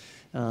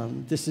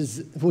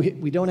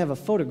 We don't have a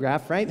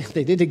photograph, right?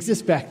 They did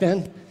exist back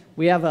then.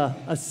 We have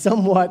a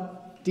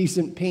somewhat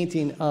decent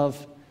painting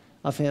of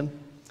him.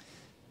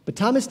 But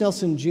Thomas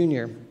Nelson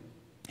Jr.,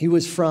 he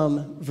was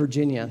from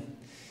Virginia.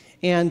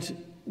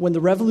 And when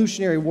the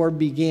Revolutionary War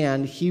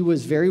began, he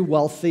was very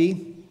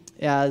wealthy,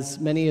 as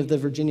many of the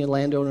Virginia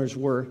landowners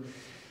were.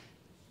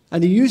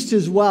 And he used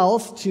his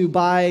wealth to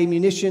buy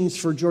munitions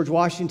for George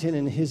Washington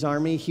and his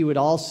army. He would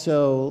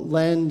also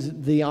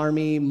lend the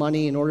army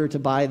money in order to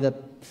buy the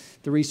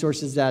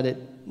resources that it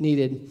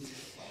needed.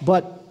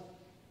 But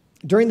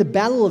during the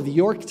Battle of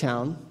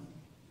Yorktown,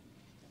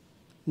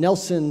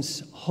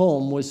 Nelson's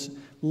home was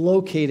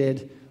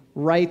located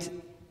right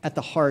at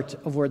the heart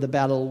of where the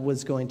battle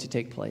was going to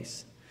take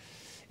place.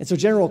 And so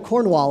General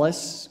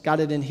Cornwallis got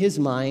it in his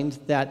mind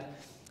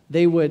that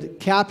they would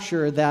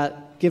capture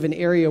that given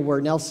area where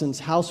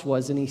Nelson's house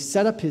was, and he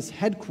set up his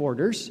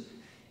headquarters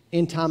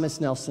in Thomas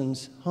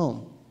Nelson's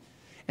home.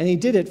 And he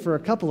did it for a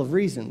couple of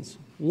reasons.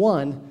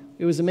 One,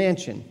 it was a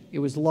mansion. It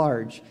was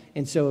large,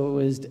 and so it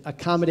was to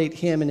accommodate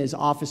him and his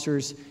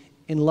officers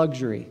in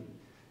luxury.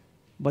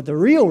 But the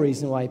real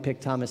reason why he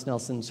picked Thomas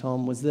Nelson's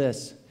home was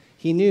this.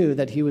 He knew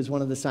that he was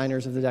one of the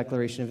signers of the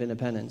Declaration of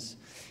Independence.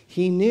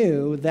 He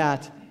knew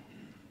that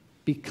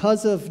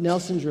because of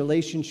Nelson's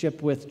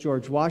relationship with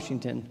George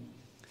Washington,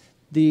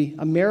 the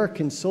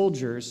American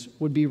soldiers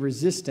would be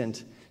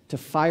resistant to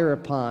fire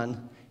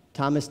upon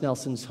Thomas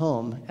Nelson's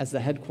home as the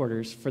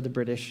headquarters for the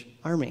British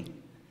Army.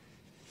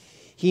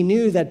 He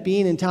knew that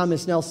being in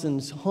Thomas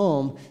Nelson's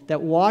home,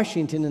 that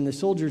Washington and the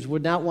soldiers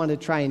would not want to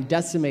try and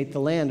decimate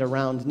the land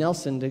around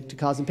Nelson to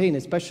cause him pain,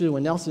 especially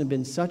when Nelson had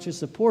been such a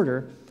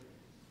supporter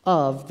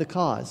of the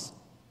cause.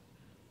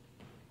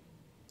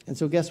 And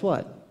so guess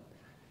what?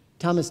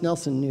 Thomas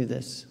Nelson knew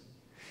this.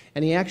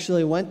 And he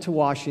actually went to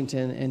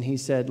Washington and he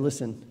said,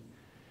 listen,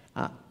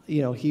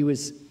 he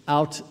was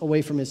out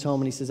away from his home,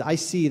 and he says, I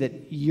see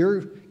that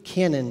your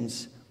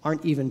cannons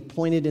aren't even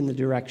pointed in the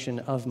direction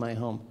of my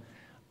home.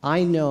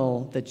 I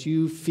know that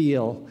you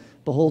feel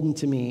beholden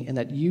to me and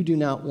that you do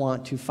not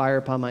want to fire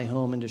upon my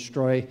home and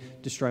destroy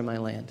my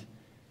land.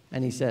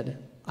 And he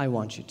said, I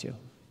want you to.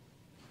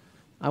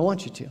 I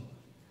want you to.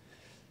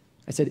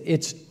 I said,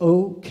 it's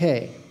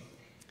okay.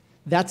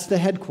 That's the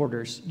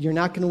headquarters. You're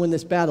not going to win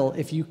this battle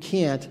if you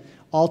can't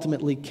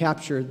ultimately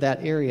capture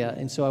that area,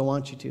 and so I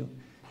want you to.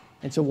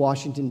 And so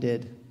Washington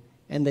did,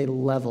 and they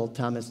leveled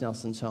Thomas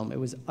Nelson's home. It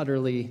was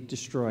utterly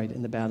destroyed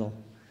in the battle.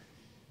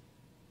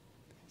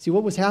 See,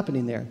 what was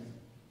happening there?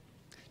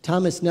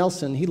 Thomas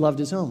Nelson, he loved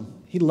his home.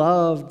 He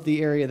loved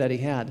the area that he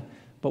had,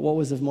 but what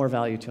was of more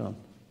value to him?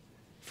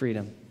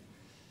 Freedom.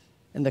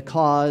 And the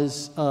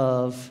cause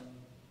of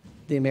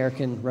the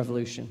American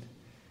Revolution.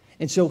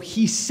 And so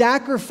he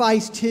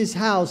sacrificed his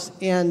house,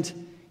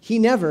 and he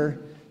never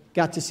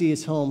got to see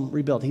his home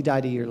rebuilt. He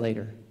died a year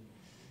later.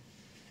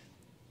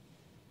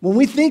 When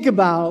we think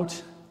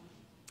about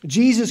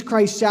Jesus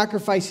Christ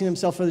sacrificing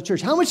himself for the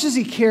church, how much does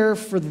he care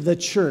for the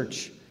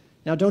church?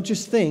 Now, don't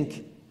just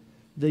think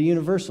the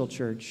universal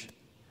church.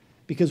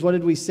 Because what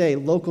did we say?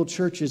 Local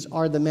churches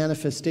are the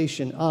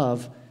manifestation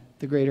of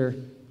the greater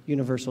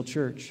universal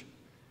church.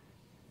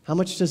 How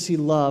much does he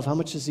love, how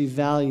much does he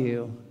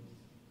value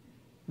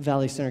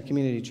Valley Center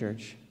Community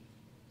Church?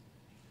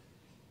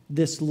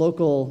 This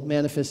local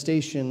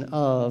manifestation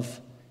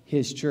of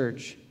his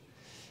church.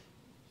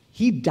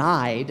 He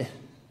died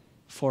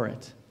for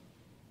it.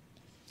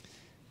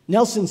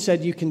 Nelson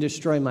said, "You can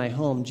destroy my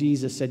home."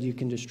 Jesus said, "You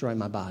can destroy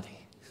my body."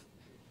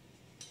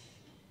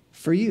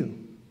 For you.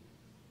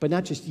 But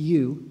not just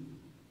you,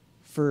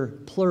 for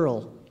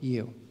plural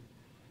you.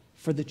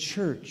 For the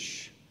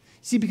church.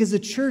 See, because the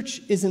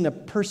church isn't a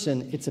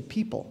person, it's a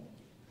people.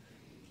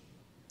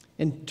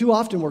 And too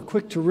often we're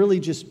quick to really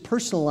just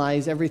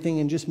personalize everything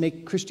and just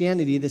make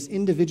Christianity this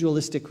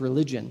individualistic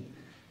religion.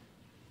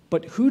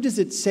 But who does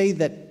it say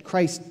that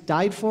Christ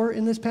died for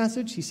in this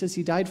passage? He says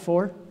he died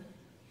for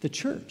the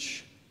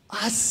church,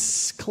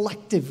 us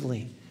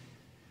collectively.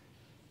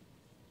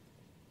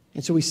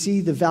 And so we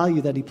see the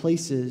value that he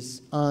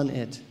places on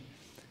it.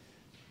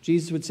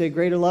 Jesus would say,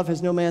 "Greater love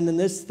has no man than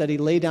this, that he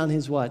lay down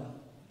his" what?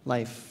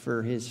 Life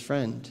for his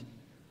friend.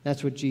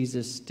 That's what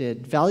Jesus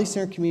did. Valley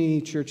Center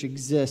Community Church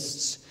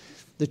exists.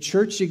 The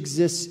church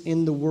exists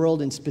in the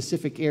world in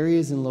specific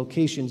areas and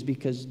locations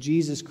because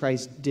Jesus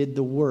Christ did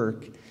the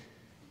work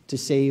to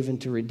save and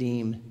to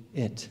redeem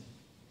it.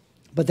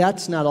 But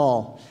that's not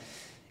all.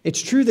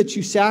 It's true that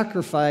you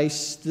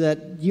sacrifice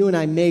that you and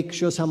I make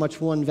shows how much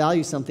one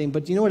values something,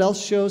 but do you know what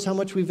else shows how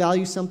much we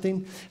value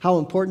something? How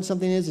important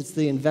something is? It's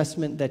the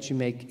investment that you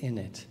make in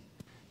it.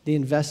 The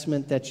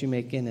investment that you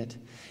make in it.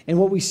 And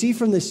what we see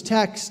from this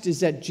text is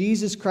that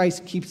Jesus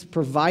Christ keeps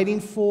providing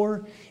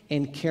for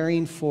and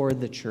caring for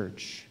the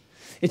church.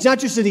 It's not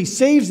just that he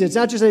saves it. It's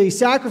not just that he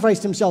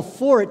sacrificed himself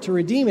for it to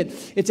redeem it.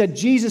 It's that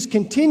Jesus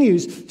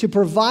continues to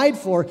provide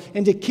for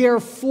and to care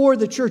for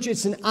the church.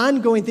 It's an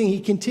ongoing thing. He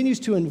continues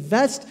to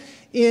invest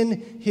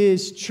in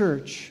his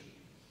church.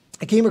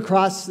 I came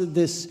across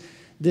this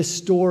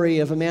story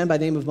of a man by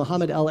the name of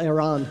Muhammad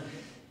al-Iran.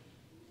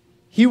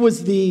 He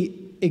was the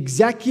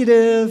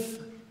executive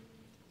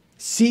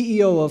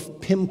CEO of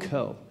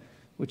PIMCO,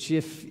 which,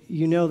 if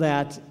you know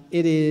that,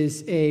 it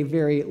is a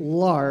very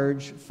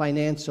large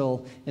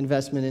financial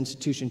investment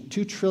institution,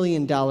 $2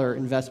 trillion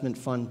investment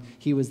fund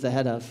he was the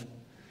head of.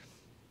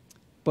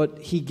 But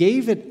he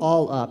gave it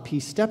all up. He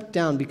stepped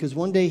down because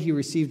one day he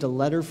received a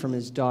letter from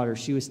his daughter.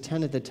 She was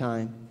 10 at the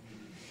time.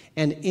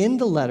 And in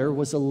the letter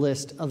was a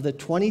list of the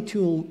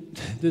 22,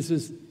 this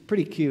was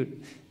pretty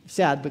cute,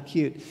 sad but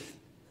cute.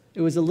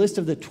 It was a list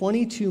of the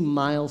 22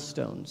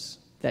 milestones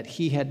that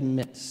he had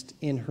missed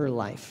in her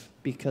life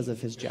because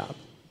of his job.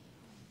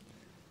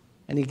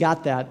 And he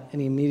got that, and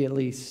he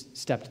immediately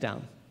stepped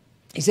down.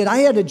 He said, "I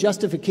had a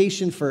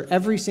justification for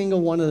every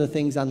single one of the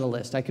things on the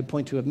list. I could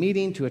point to a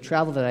meeting, to a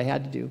travel that I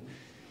had to do."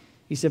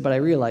 He said, "But I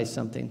realized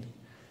something.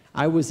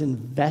 I was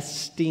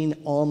investing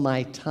all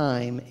my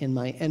time and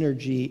my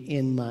energy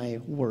in my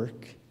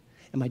work,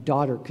 and my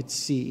daughter could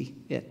see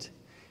it.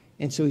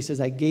 And so he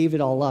says, I gave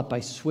it all up. I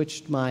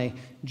switched my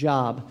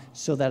job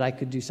so that I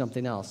could do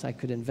something else. I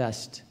could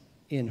invest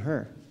in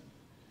her."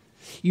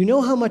 You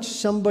know how much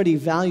somebody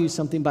values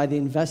something by the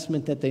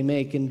investment that they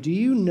make. And do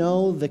you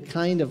know the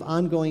kind of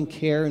ongoing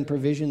care and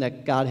provision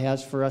that God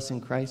has for us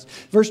in Christ?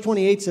 Verse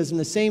 28 says, "In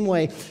the same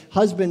way,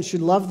 husbands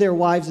should love their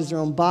wives as their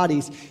own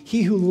bodies.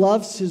 He who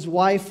loves his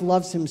wife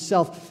loves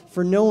himself.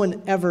 For no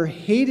one ever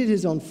hated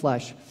his own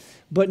flesh,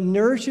 but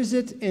nourishes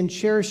it and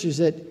cherishes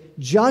it,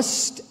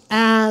 just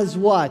as"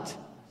 what?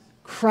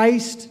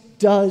 Christ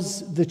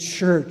does the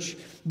church.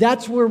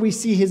 That's where we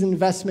see his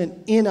investment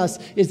in us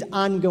is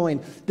ongoing.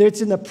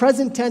 It's in the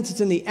present tense.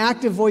 It's in the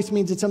active voice.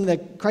 Means it's something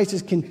that Christ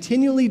is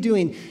continually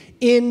doing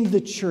in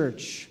the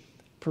church,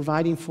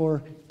 providing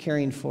for,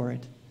 caring for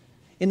it.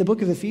 In the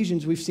book of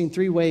Ephesians, we've seen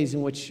 3 ways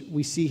in which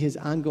we see his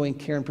ongoing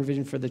care and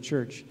provision for the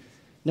church.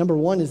 Number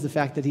 1 is the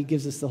fact that he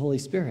gives us the Holy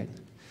Spirit,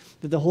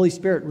 that the Holy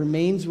Spirit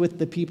remains with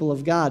the people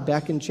of God.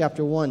 Back in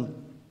chapter 1.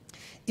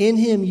 "In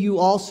him you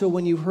also,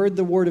 when you heard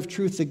the word of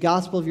truth, the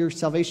gospel of your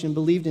salvation, and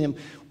believed in him,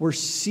 were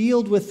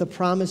sealed with the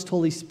promised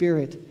Holy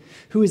Spirit,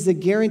 who is the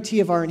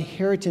guarantee of our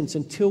inheritance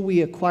until we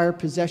acquire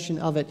possession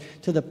of it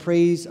to the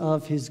praise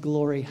of his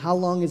glory." How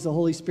long is the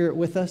Holy Spirit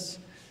with us?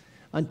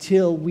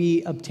 Until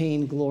we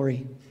obtain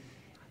glory.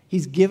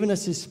 He's given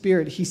us his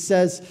Spirit. He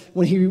says,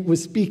 when he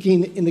was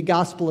speaking in the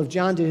Gospel of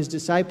John to his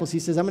disciples, he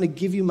says, "I'm going to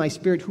give you my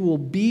Spirit who will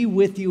be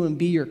with you and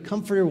be your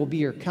comforter, will be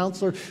your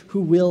counselor,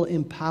 who will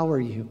empower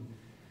you."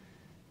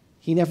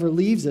 He never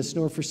leaves us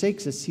nor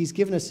forsakes us. He's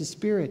given us his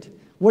Spirit.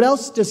 What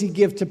else does he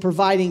give to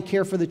provide and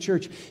care for the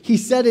church? He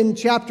said in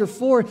chapter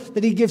 4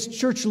 that he gives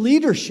church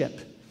leadership.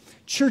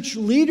 Church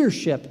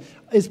leadership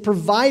is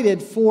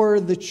provided for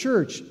the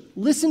church.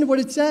 Listen to what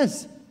it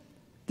says.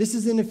 This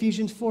is in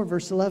Ephesians 4,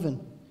 verse 11.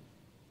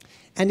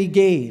 "And he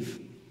gave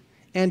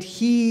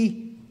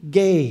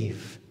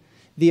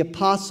the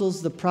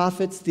apostles, the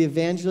prophets, the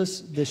evangelists,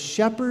 the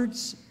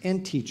shepherds,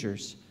 and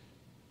teachers."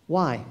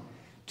 Why?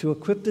 "To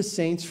equip the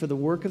saints for the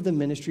work of the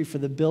ministry, for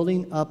the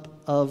building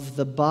up of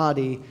the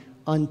body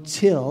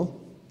until,"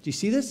 Do you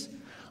see this?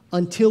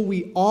 Until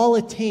we all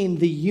attain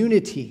the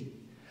unity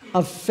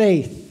of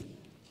faith.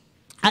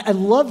 I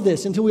love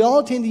this. Until we all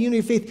attain the unity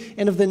of faith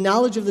and of the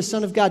knowledge of the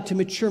Son of God, to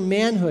mature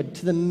manhood,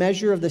 to the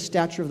measure of the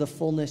stature of the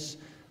fullness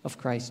of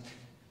Christ.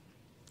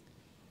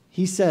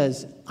 He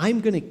says,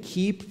 I'm going to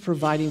keep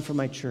providing for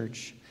my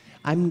church.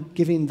 I'm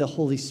giving the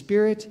Holy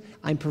Spirit.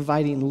 I'm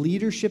providing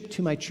leadership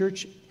to my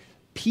church.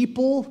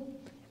 People,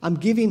 I'm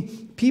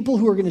giving people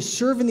who are going to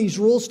serve in these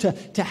roles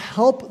to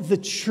help the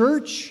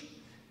church.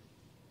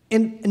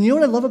 And you know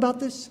what I love about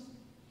this?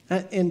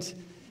 And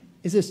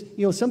is this,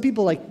 some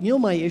people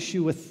my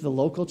issue with the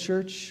local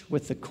church,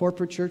 with the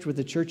corporate church, with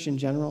the church in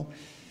general,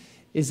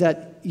 is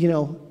that,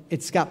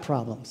 it's got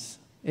problems.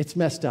 It's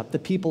messed up. The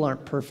people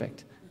aren't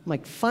perfect. I'm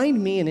like,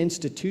 find me an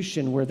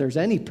institution where there's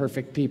any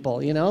perfect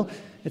people,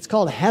 It's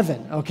called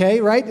heaven,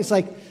 okay, right? It's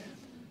like,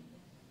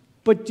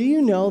 but do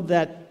you know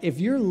that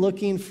if you're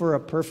looking for a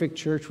perfect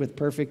church with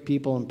perfect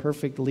people and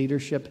perfect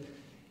leadership,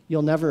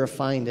 you'll never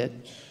find it.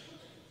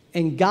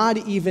 And God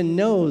even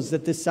knows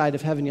that this side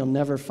of heaven, you'll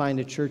never find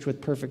a church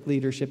with perfect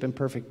leadership and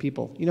perfect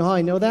people. You know how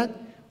I know that?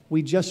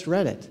 We just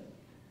read it.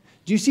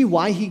 Do you see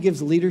why he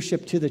gives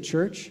leadership to the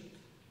church?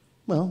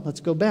 Well,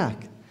 let's go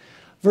back.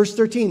 Verse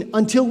 13,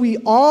 until we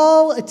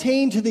all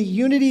attain to the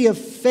unity of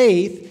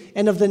faith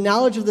and of the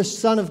knowledge of the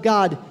Son of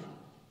God,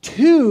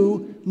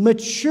 to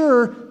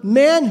mature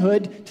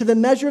manhood, to the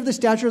measure of the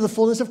stature of the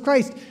fullness of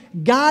Christ.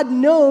 God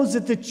knows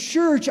that the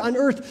church on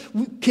earth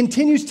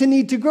continues to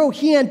need to grow.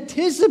 He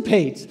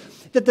anticipates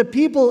that the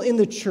people in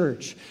the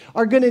church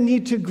are going to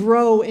need to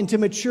grow and to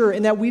mature,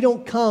 and that we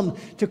don't come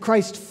to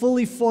Christ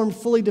fully formed,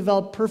 fully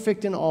developed,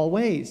 perfect in all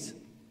ways.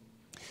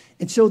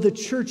 And so the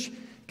church,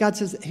 God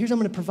says, here's what I'm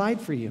going to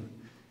provide for you.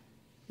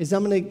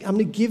 I'm going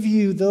to give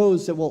you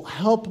those that will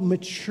help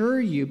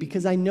mature you,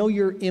 because I know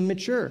you're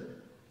immature.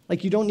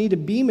 Like, you don't need to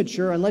be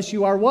mature unless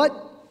you are what?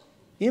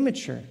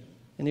 Immature.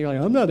 And you're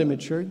like, I'm not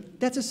immature.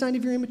 That's a sign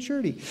of your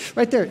immaturity.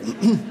 Right there.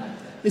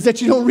 Is that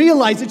you don't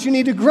realize that you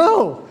need to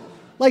grow.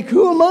 Like,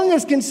 who among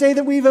us can say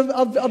that we've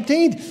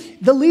obtained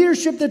the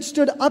leadership that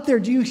stood up there?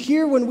 Do you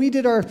hear when we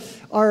did our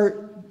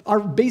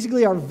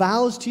basically our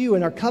vows to you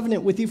and our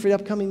covenant with you for the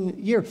upcoming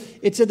year?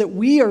 It said that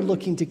we are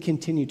looking to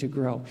continue to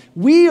grow.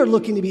 We are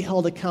looking to be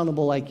held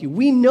accountable like you.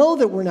 We know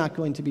that we're not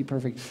going to be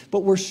perfect, but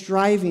we're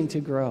striving to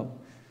grow.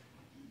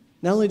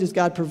 Not only does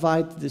God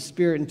provide the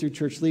Spirit and through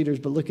church leaders,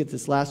 but look at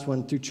this last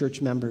one, through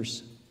church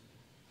members.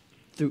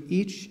 Through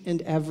each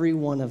and every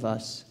one of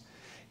us,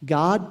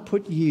 God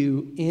put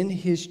you in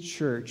his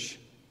church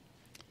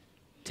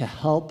to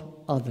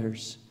help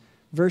others.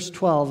 Verse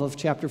 12 of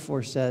chapter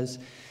 4 says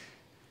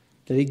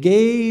that he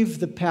gave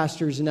the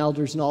pastors and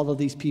elders and all of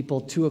these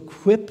people to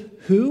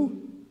equip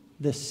who?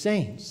 The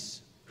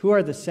saints. Who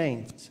are the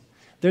saints?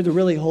 They're the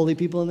really holy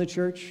people in the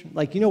church.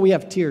 Like, we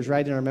have tiers,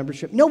 right, in our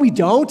membership. No, we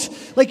don't.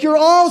 Like, you're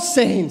all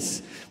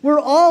saints.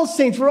 We're all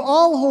saints. We're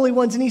all holy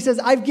ones. And he says,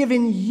 I've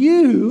given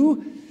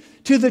you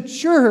to the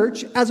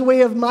church as a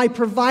way of my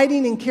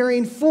providing and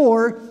caring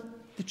for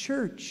the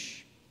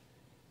church.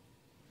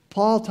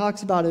 Paul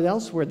talks about it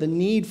elsewhere, the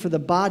need for the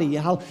body,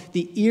 how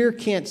the ear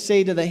can't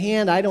say to the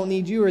hand, I don't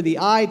need you, or the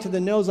eye to the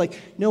nose, like,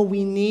 no,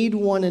 we need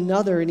one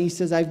another. And he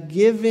says, I've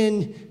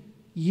given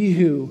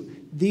you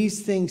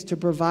these things to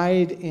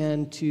provide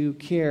and to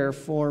care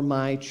for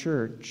my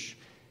church.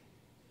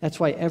 That's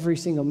why every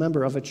single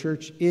member of a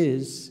church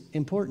is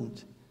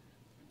important.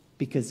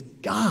 Because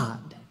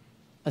God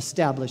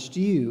established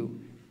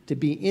you to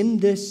be in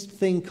this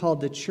thing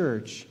called the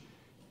church,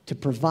 to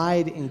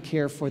provide and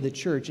care for the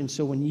church. And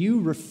so when you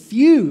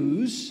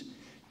refuse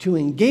to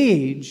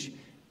engage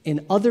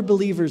in other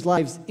believers'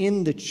 lives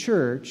in the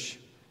church,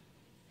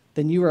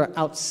 then you are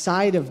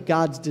outside of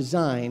God's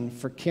design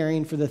for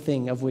caring for the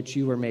thing of which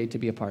you were made to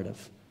be a part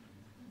of.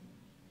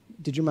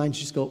 Did your mind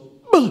just go,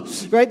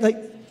 right?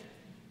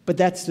 But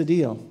that's the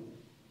deal.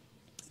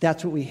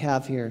 That's what we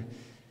have here.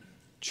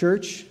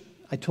 Church,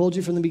 I told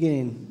you from the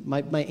beginning,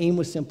 my aim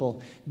was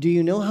simple. Do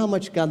you know how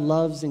much God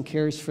loves and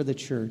cares for the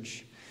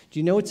church? Do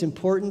you know it's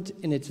important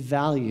in its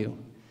value?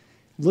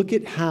 Look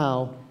at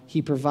how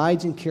he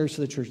provides and cares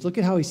for the church. Look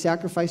at how he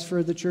sacrificed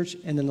for the church.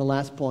 And then the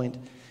last point,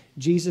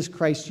 Jesus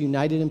Christ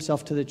united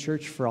himself to the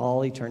church for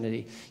all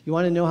eternity. You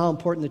want to know how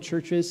important the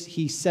church is?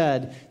 He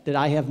said that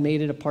I have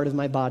made it a part of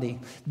my body.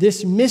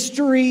 This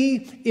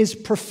mystery is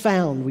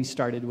profound, we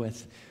started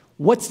with.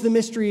 What's the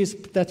mystery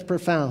that's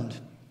profound?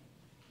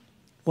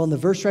 Well, in the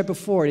verse right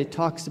before it, it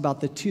talks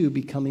about the two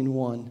becoming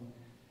one.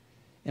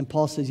 And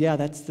Paul says, yeah,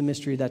 that's the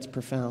mystery that's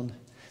profound.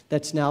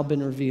 That's now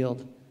been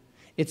revealed.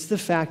 It's the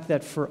fact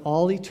that for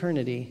all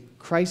eternity,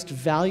 Christ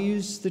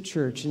values the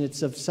church, and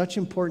it's of such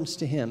importance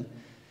to him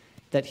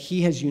that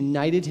he has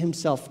united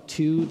himself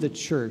to the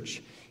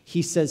church.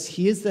 He says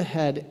he is the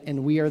head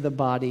and we are the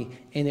body,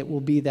 and it will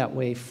be that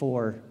way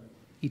for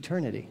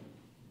eternity.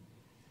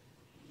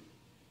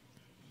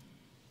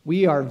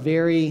 We are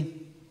very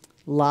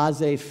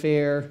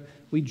laissez-faire.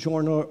 We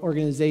join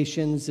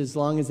organizations as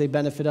long as they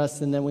benefit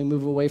us, and then we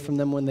move away from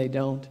them when they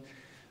don't.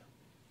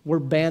 We're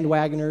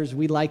bandwagoners.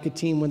 We like a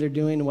team when they're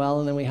doing well,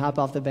 and then we hop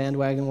off the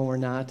bandwagon when we're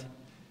not.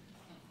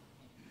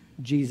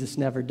 Jesus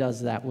never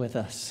does that with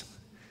us.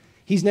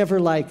 He's never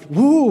like,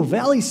 woo,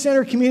 Valley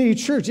Center Community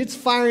Church, it's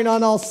firing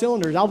on all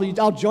cylinders.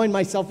 I'll join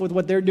myself with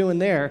what they're doing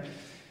there.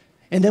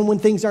 And then when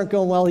things aren't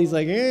going well, he's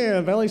like, yeah,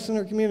 Valley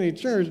Center Community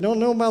Church, don't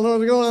know about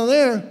what's going on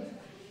there.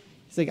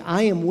 He's like,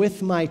 I am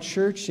with my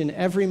church in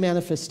every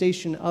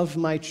manifestation of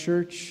my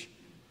church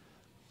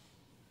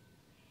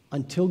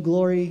until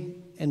glory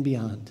and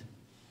beyond.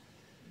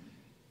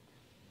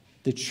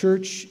 The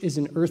church is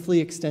an earthly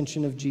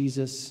extension of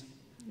Jesus.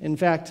 In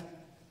fact,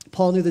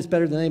 Paul knew this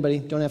better than anybody.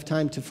 Don't have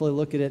time to fully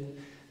look at it.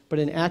 But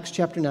in Acts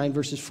chapter 9,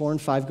 verses 4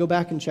 and 5, go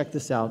back and check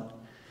this out.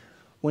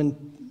 When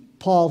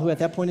Paul, who at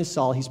that point is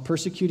Saul, he's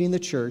persecuting the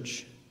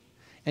church,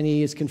 and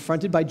he is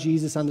confronted by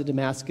Jesus on the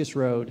Damascus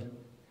road.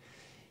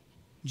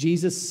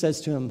 Jesus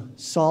says to him,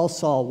 Saul,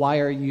 Saul, why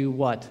are you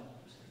what?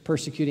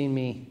 Persecuting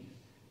me.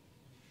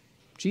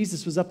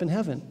 Jesus was up in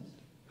heaven.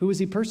 Who was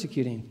he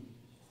persecuting?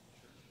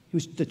 It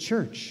was the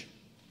church.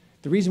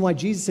 The reason why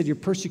Jesus said you're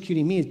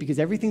persecuting me is because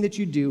everything that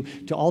you do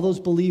to all those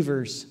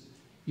believers,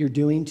 you're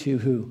doing to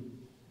who?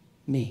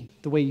 Me.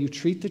 The way you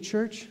treat the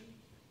church,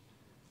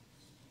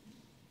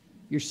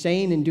 you're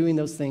saying and doing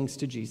those things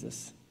to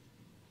Jesus.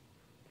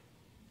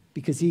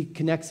 Because he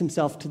connects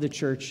himself to the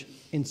church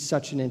in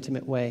such an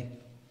intimate way.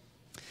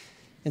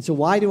 And so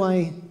why do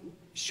I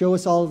show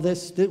us all of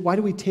this? Why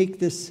do we take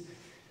this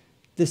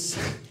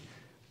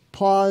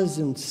pause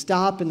and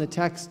stop in the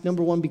text?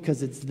 Number one,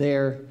 because it's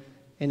there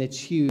and it's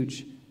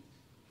huge.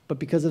 But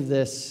because of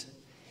this,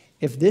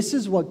 if this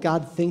is what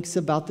God thinks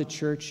about the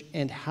church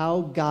and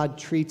how God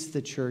treats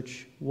the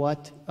church,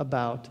 what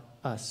about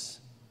us?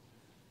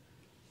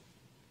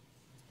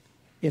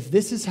 If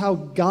this is how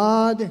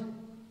God,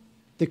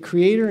 the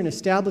creator and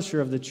establisher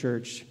of the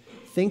church,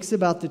 thinks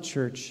about the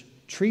church,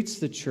 treats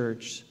the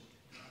church,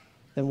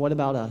 then what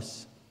about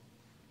us?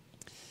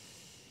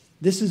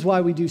 This is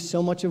why we do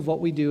so much of what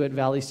we do at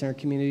Valley Center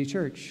Community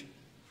Church.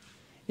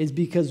 Is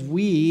because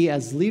we,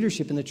 as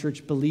leadership in the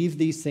church, believe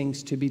these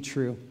things to be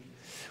true.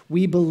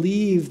 We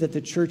believe that the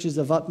church is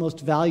of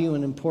utmost value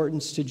and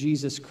importance to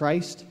Jesus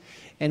Christ,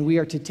 and we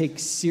are to take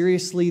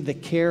seriously the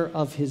care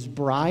of his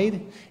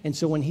bride. And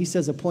so when he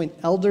says appoint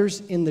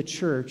elders in the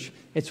church,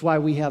 it's why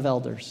we have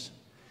elders.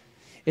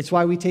 It's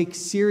why we take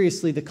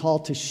seriously the call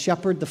to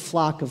shepherd the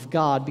flock of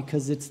God,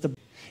 because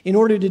in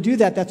order to do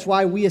that, that's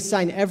why we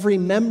assign every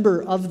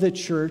member of the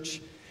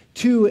church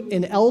to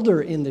an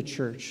elder in the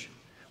church.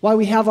 Why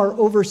we have our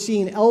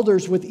overseeing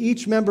elders with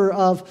each member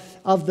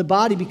of the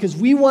body, because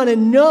we want to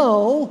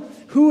know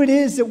who it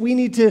is that we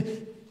need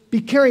to be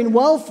caring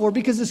well for,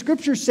 because the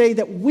scriptures say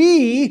that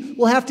we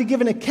will have to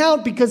give an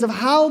account because of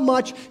how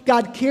much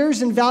God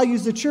cares and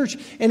values the church.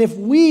 And if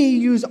we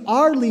use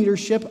our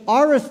leadership,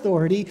 our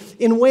authority,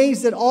 in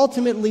ways that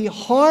ultimately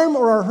harm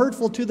or are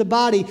hurtful to the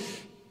body,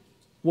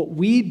 what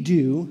we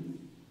do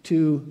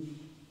to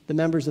the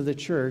members of the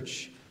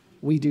church,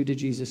 we do to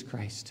Jesus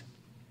Christ.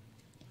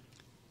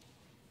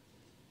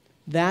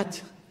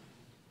 That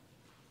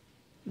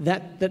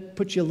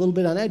puts you a little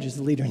bit on edge as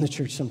the leader in the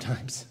church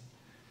sometimes.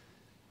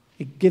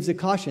 It gives a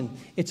caution.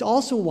 It's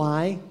also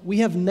why we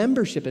have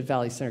membership at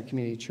Valley Center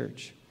Community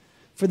Church.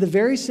 For the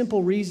very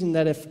simple reason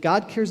that if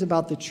God cares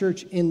about the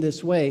church in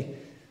this way,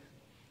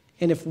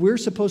 and if we're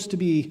supposed to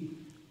be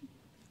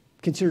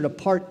considered a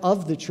part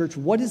of the church,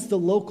 what is the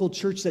local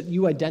church that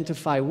you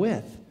identify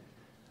with?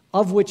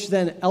 Of which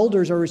then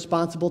elders are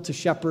responsible to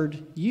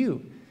shepherd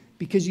you.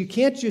 Because you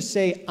can't just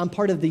say, I'm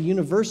part of the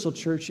universal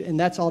church, and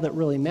that's all that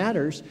really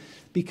matters.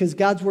 Because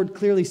God's word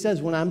clearly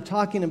says, when I'm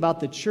talking about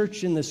the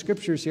church in the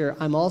scriptures here,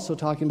 I'm also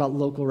talking about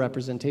local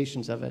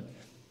representations of it.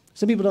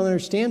 Some people don't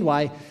understand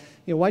why.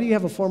 Why do you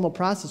have a formal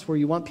process where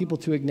you want people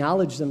to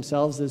acknowledge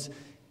themselves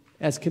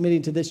as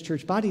committing to this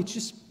church body? It's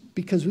just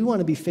because we want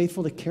to be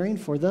faithful to caring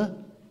for the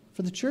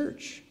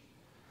church.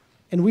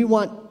 And we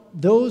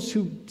want those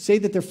who say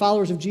that they're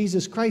followers of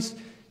Jesus Christ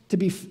to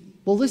be,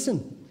 well,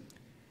 listen.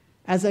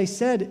 As I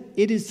said,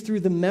 it is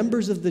through the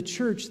members of the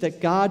church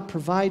that God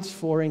provides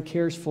for and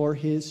cares for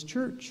his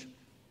church.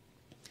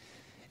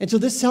 And so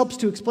this helps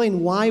to explain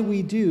why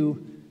we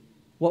do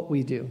what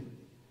we do,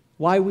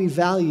 why we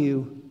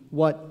value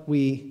what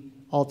we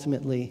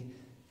ultimately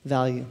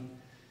value.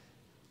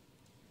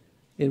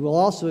 It will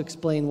also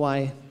explain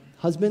why,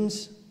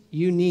 husbands,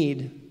 you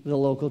need the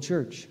local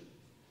church.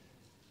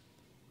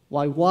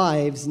 Why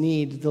wives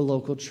need the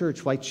local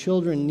church, why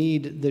children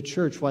need the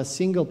church, why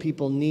single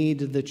people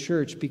need the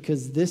church,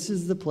 because this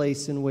is the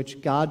place in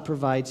which God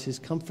provides his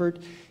comfort,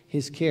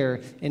 his care,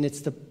 and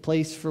it's the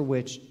place for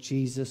which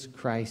Jesus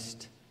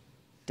Christ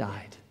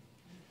died.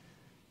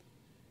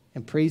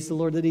 And praise the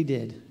Lord that he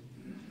did.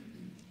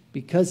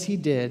 Because he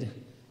did,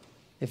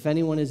 if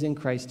anyone is in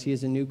Christ, he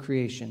is a new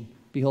creation.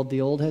 Behold,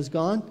 the old has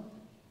gone,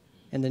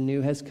 and the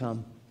new has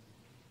come.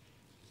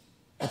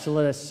 And so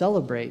let us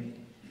celebrate,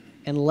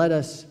 and let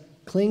us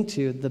cling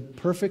to the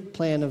perfect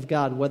plan of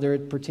God, whether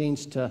it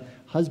pertains to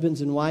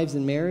husbands and wives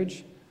in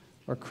marriage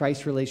or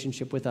Christ's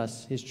relationship with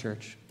us, his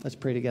church. Let's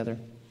pray together.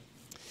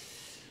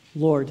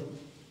 Lord,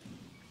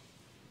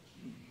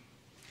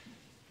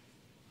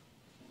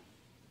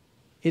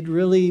 it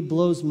really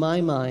blows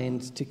my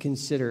mind to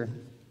consider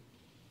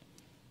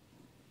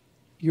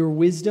your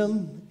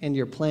wisdom and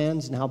your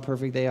plans and how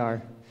perfect they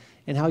are,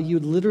 and how you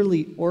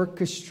literally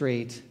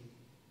orchestrate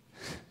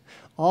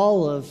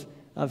all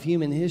of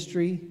human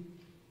history,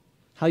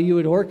 how you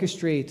would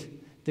orchestrate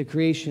the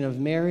creation of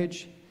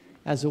marriage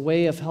as a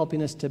way of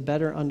helping us to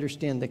better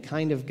understand the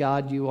kind of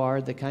God you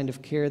are, the kind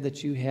of care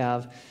that you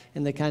have,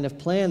 and the kind of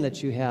plan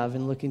that you have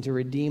in looking to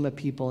redeem a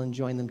people and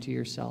join them to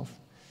yourself.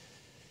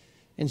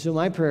 And so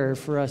my prayer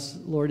for us,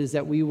 Lord, is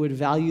that we would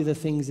value the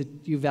things that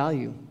you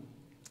value,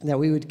 that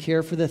we would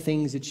care for the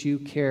things that you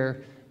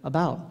care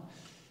about,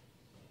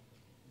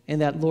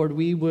 and that, Lord,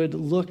 we would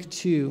look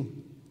to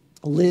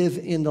live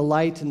in the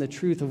light and the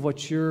truth of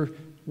what your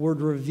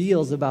word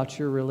reveals about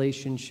your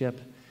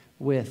relationship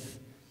with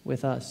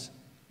us.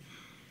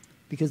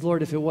 Because,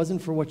 Lord, if it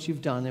wasn't for what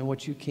you've done and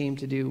what you came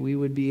to do, we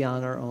would be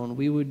on our own.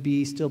 We would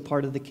be still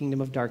part of the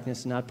kingdom of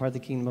darkness and not part of the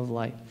kingdom of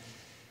light.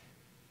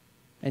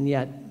 And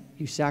yet,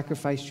 you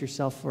sacrificed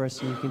yourself for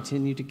us, and you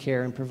continue to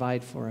care and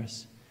provide for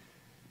us.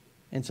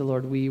 And so,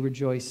 Lord, we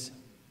rejoice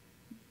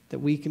that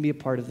we can be a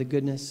part of the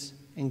goodness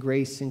and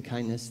grace and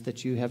kindness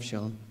that you have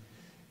shown.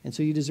 And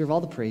so you deserve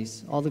all the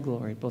praise, all the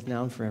glory, both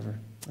now and forever.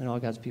 And all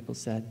God's people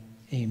said,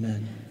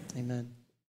 amen. Amen.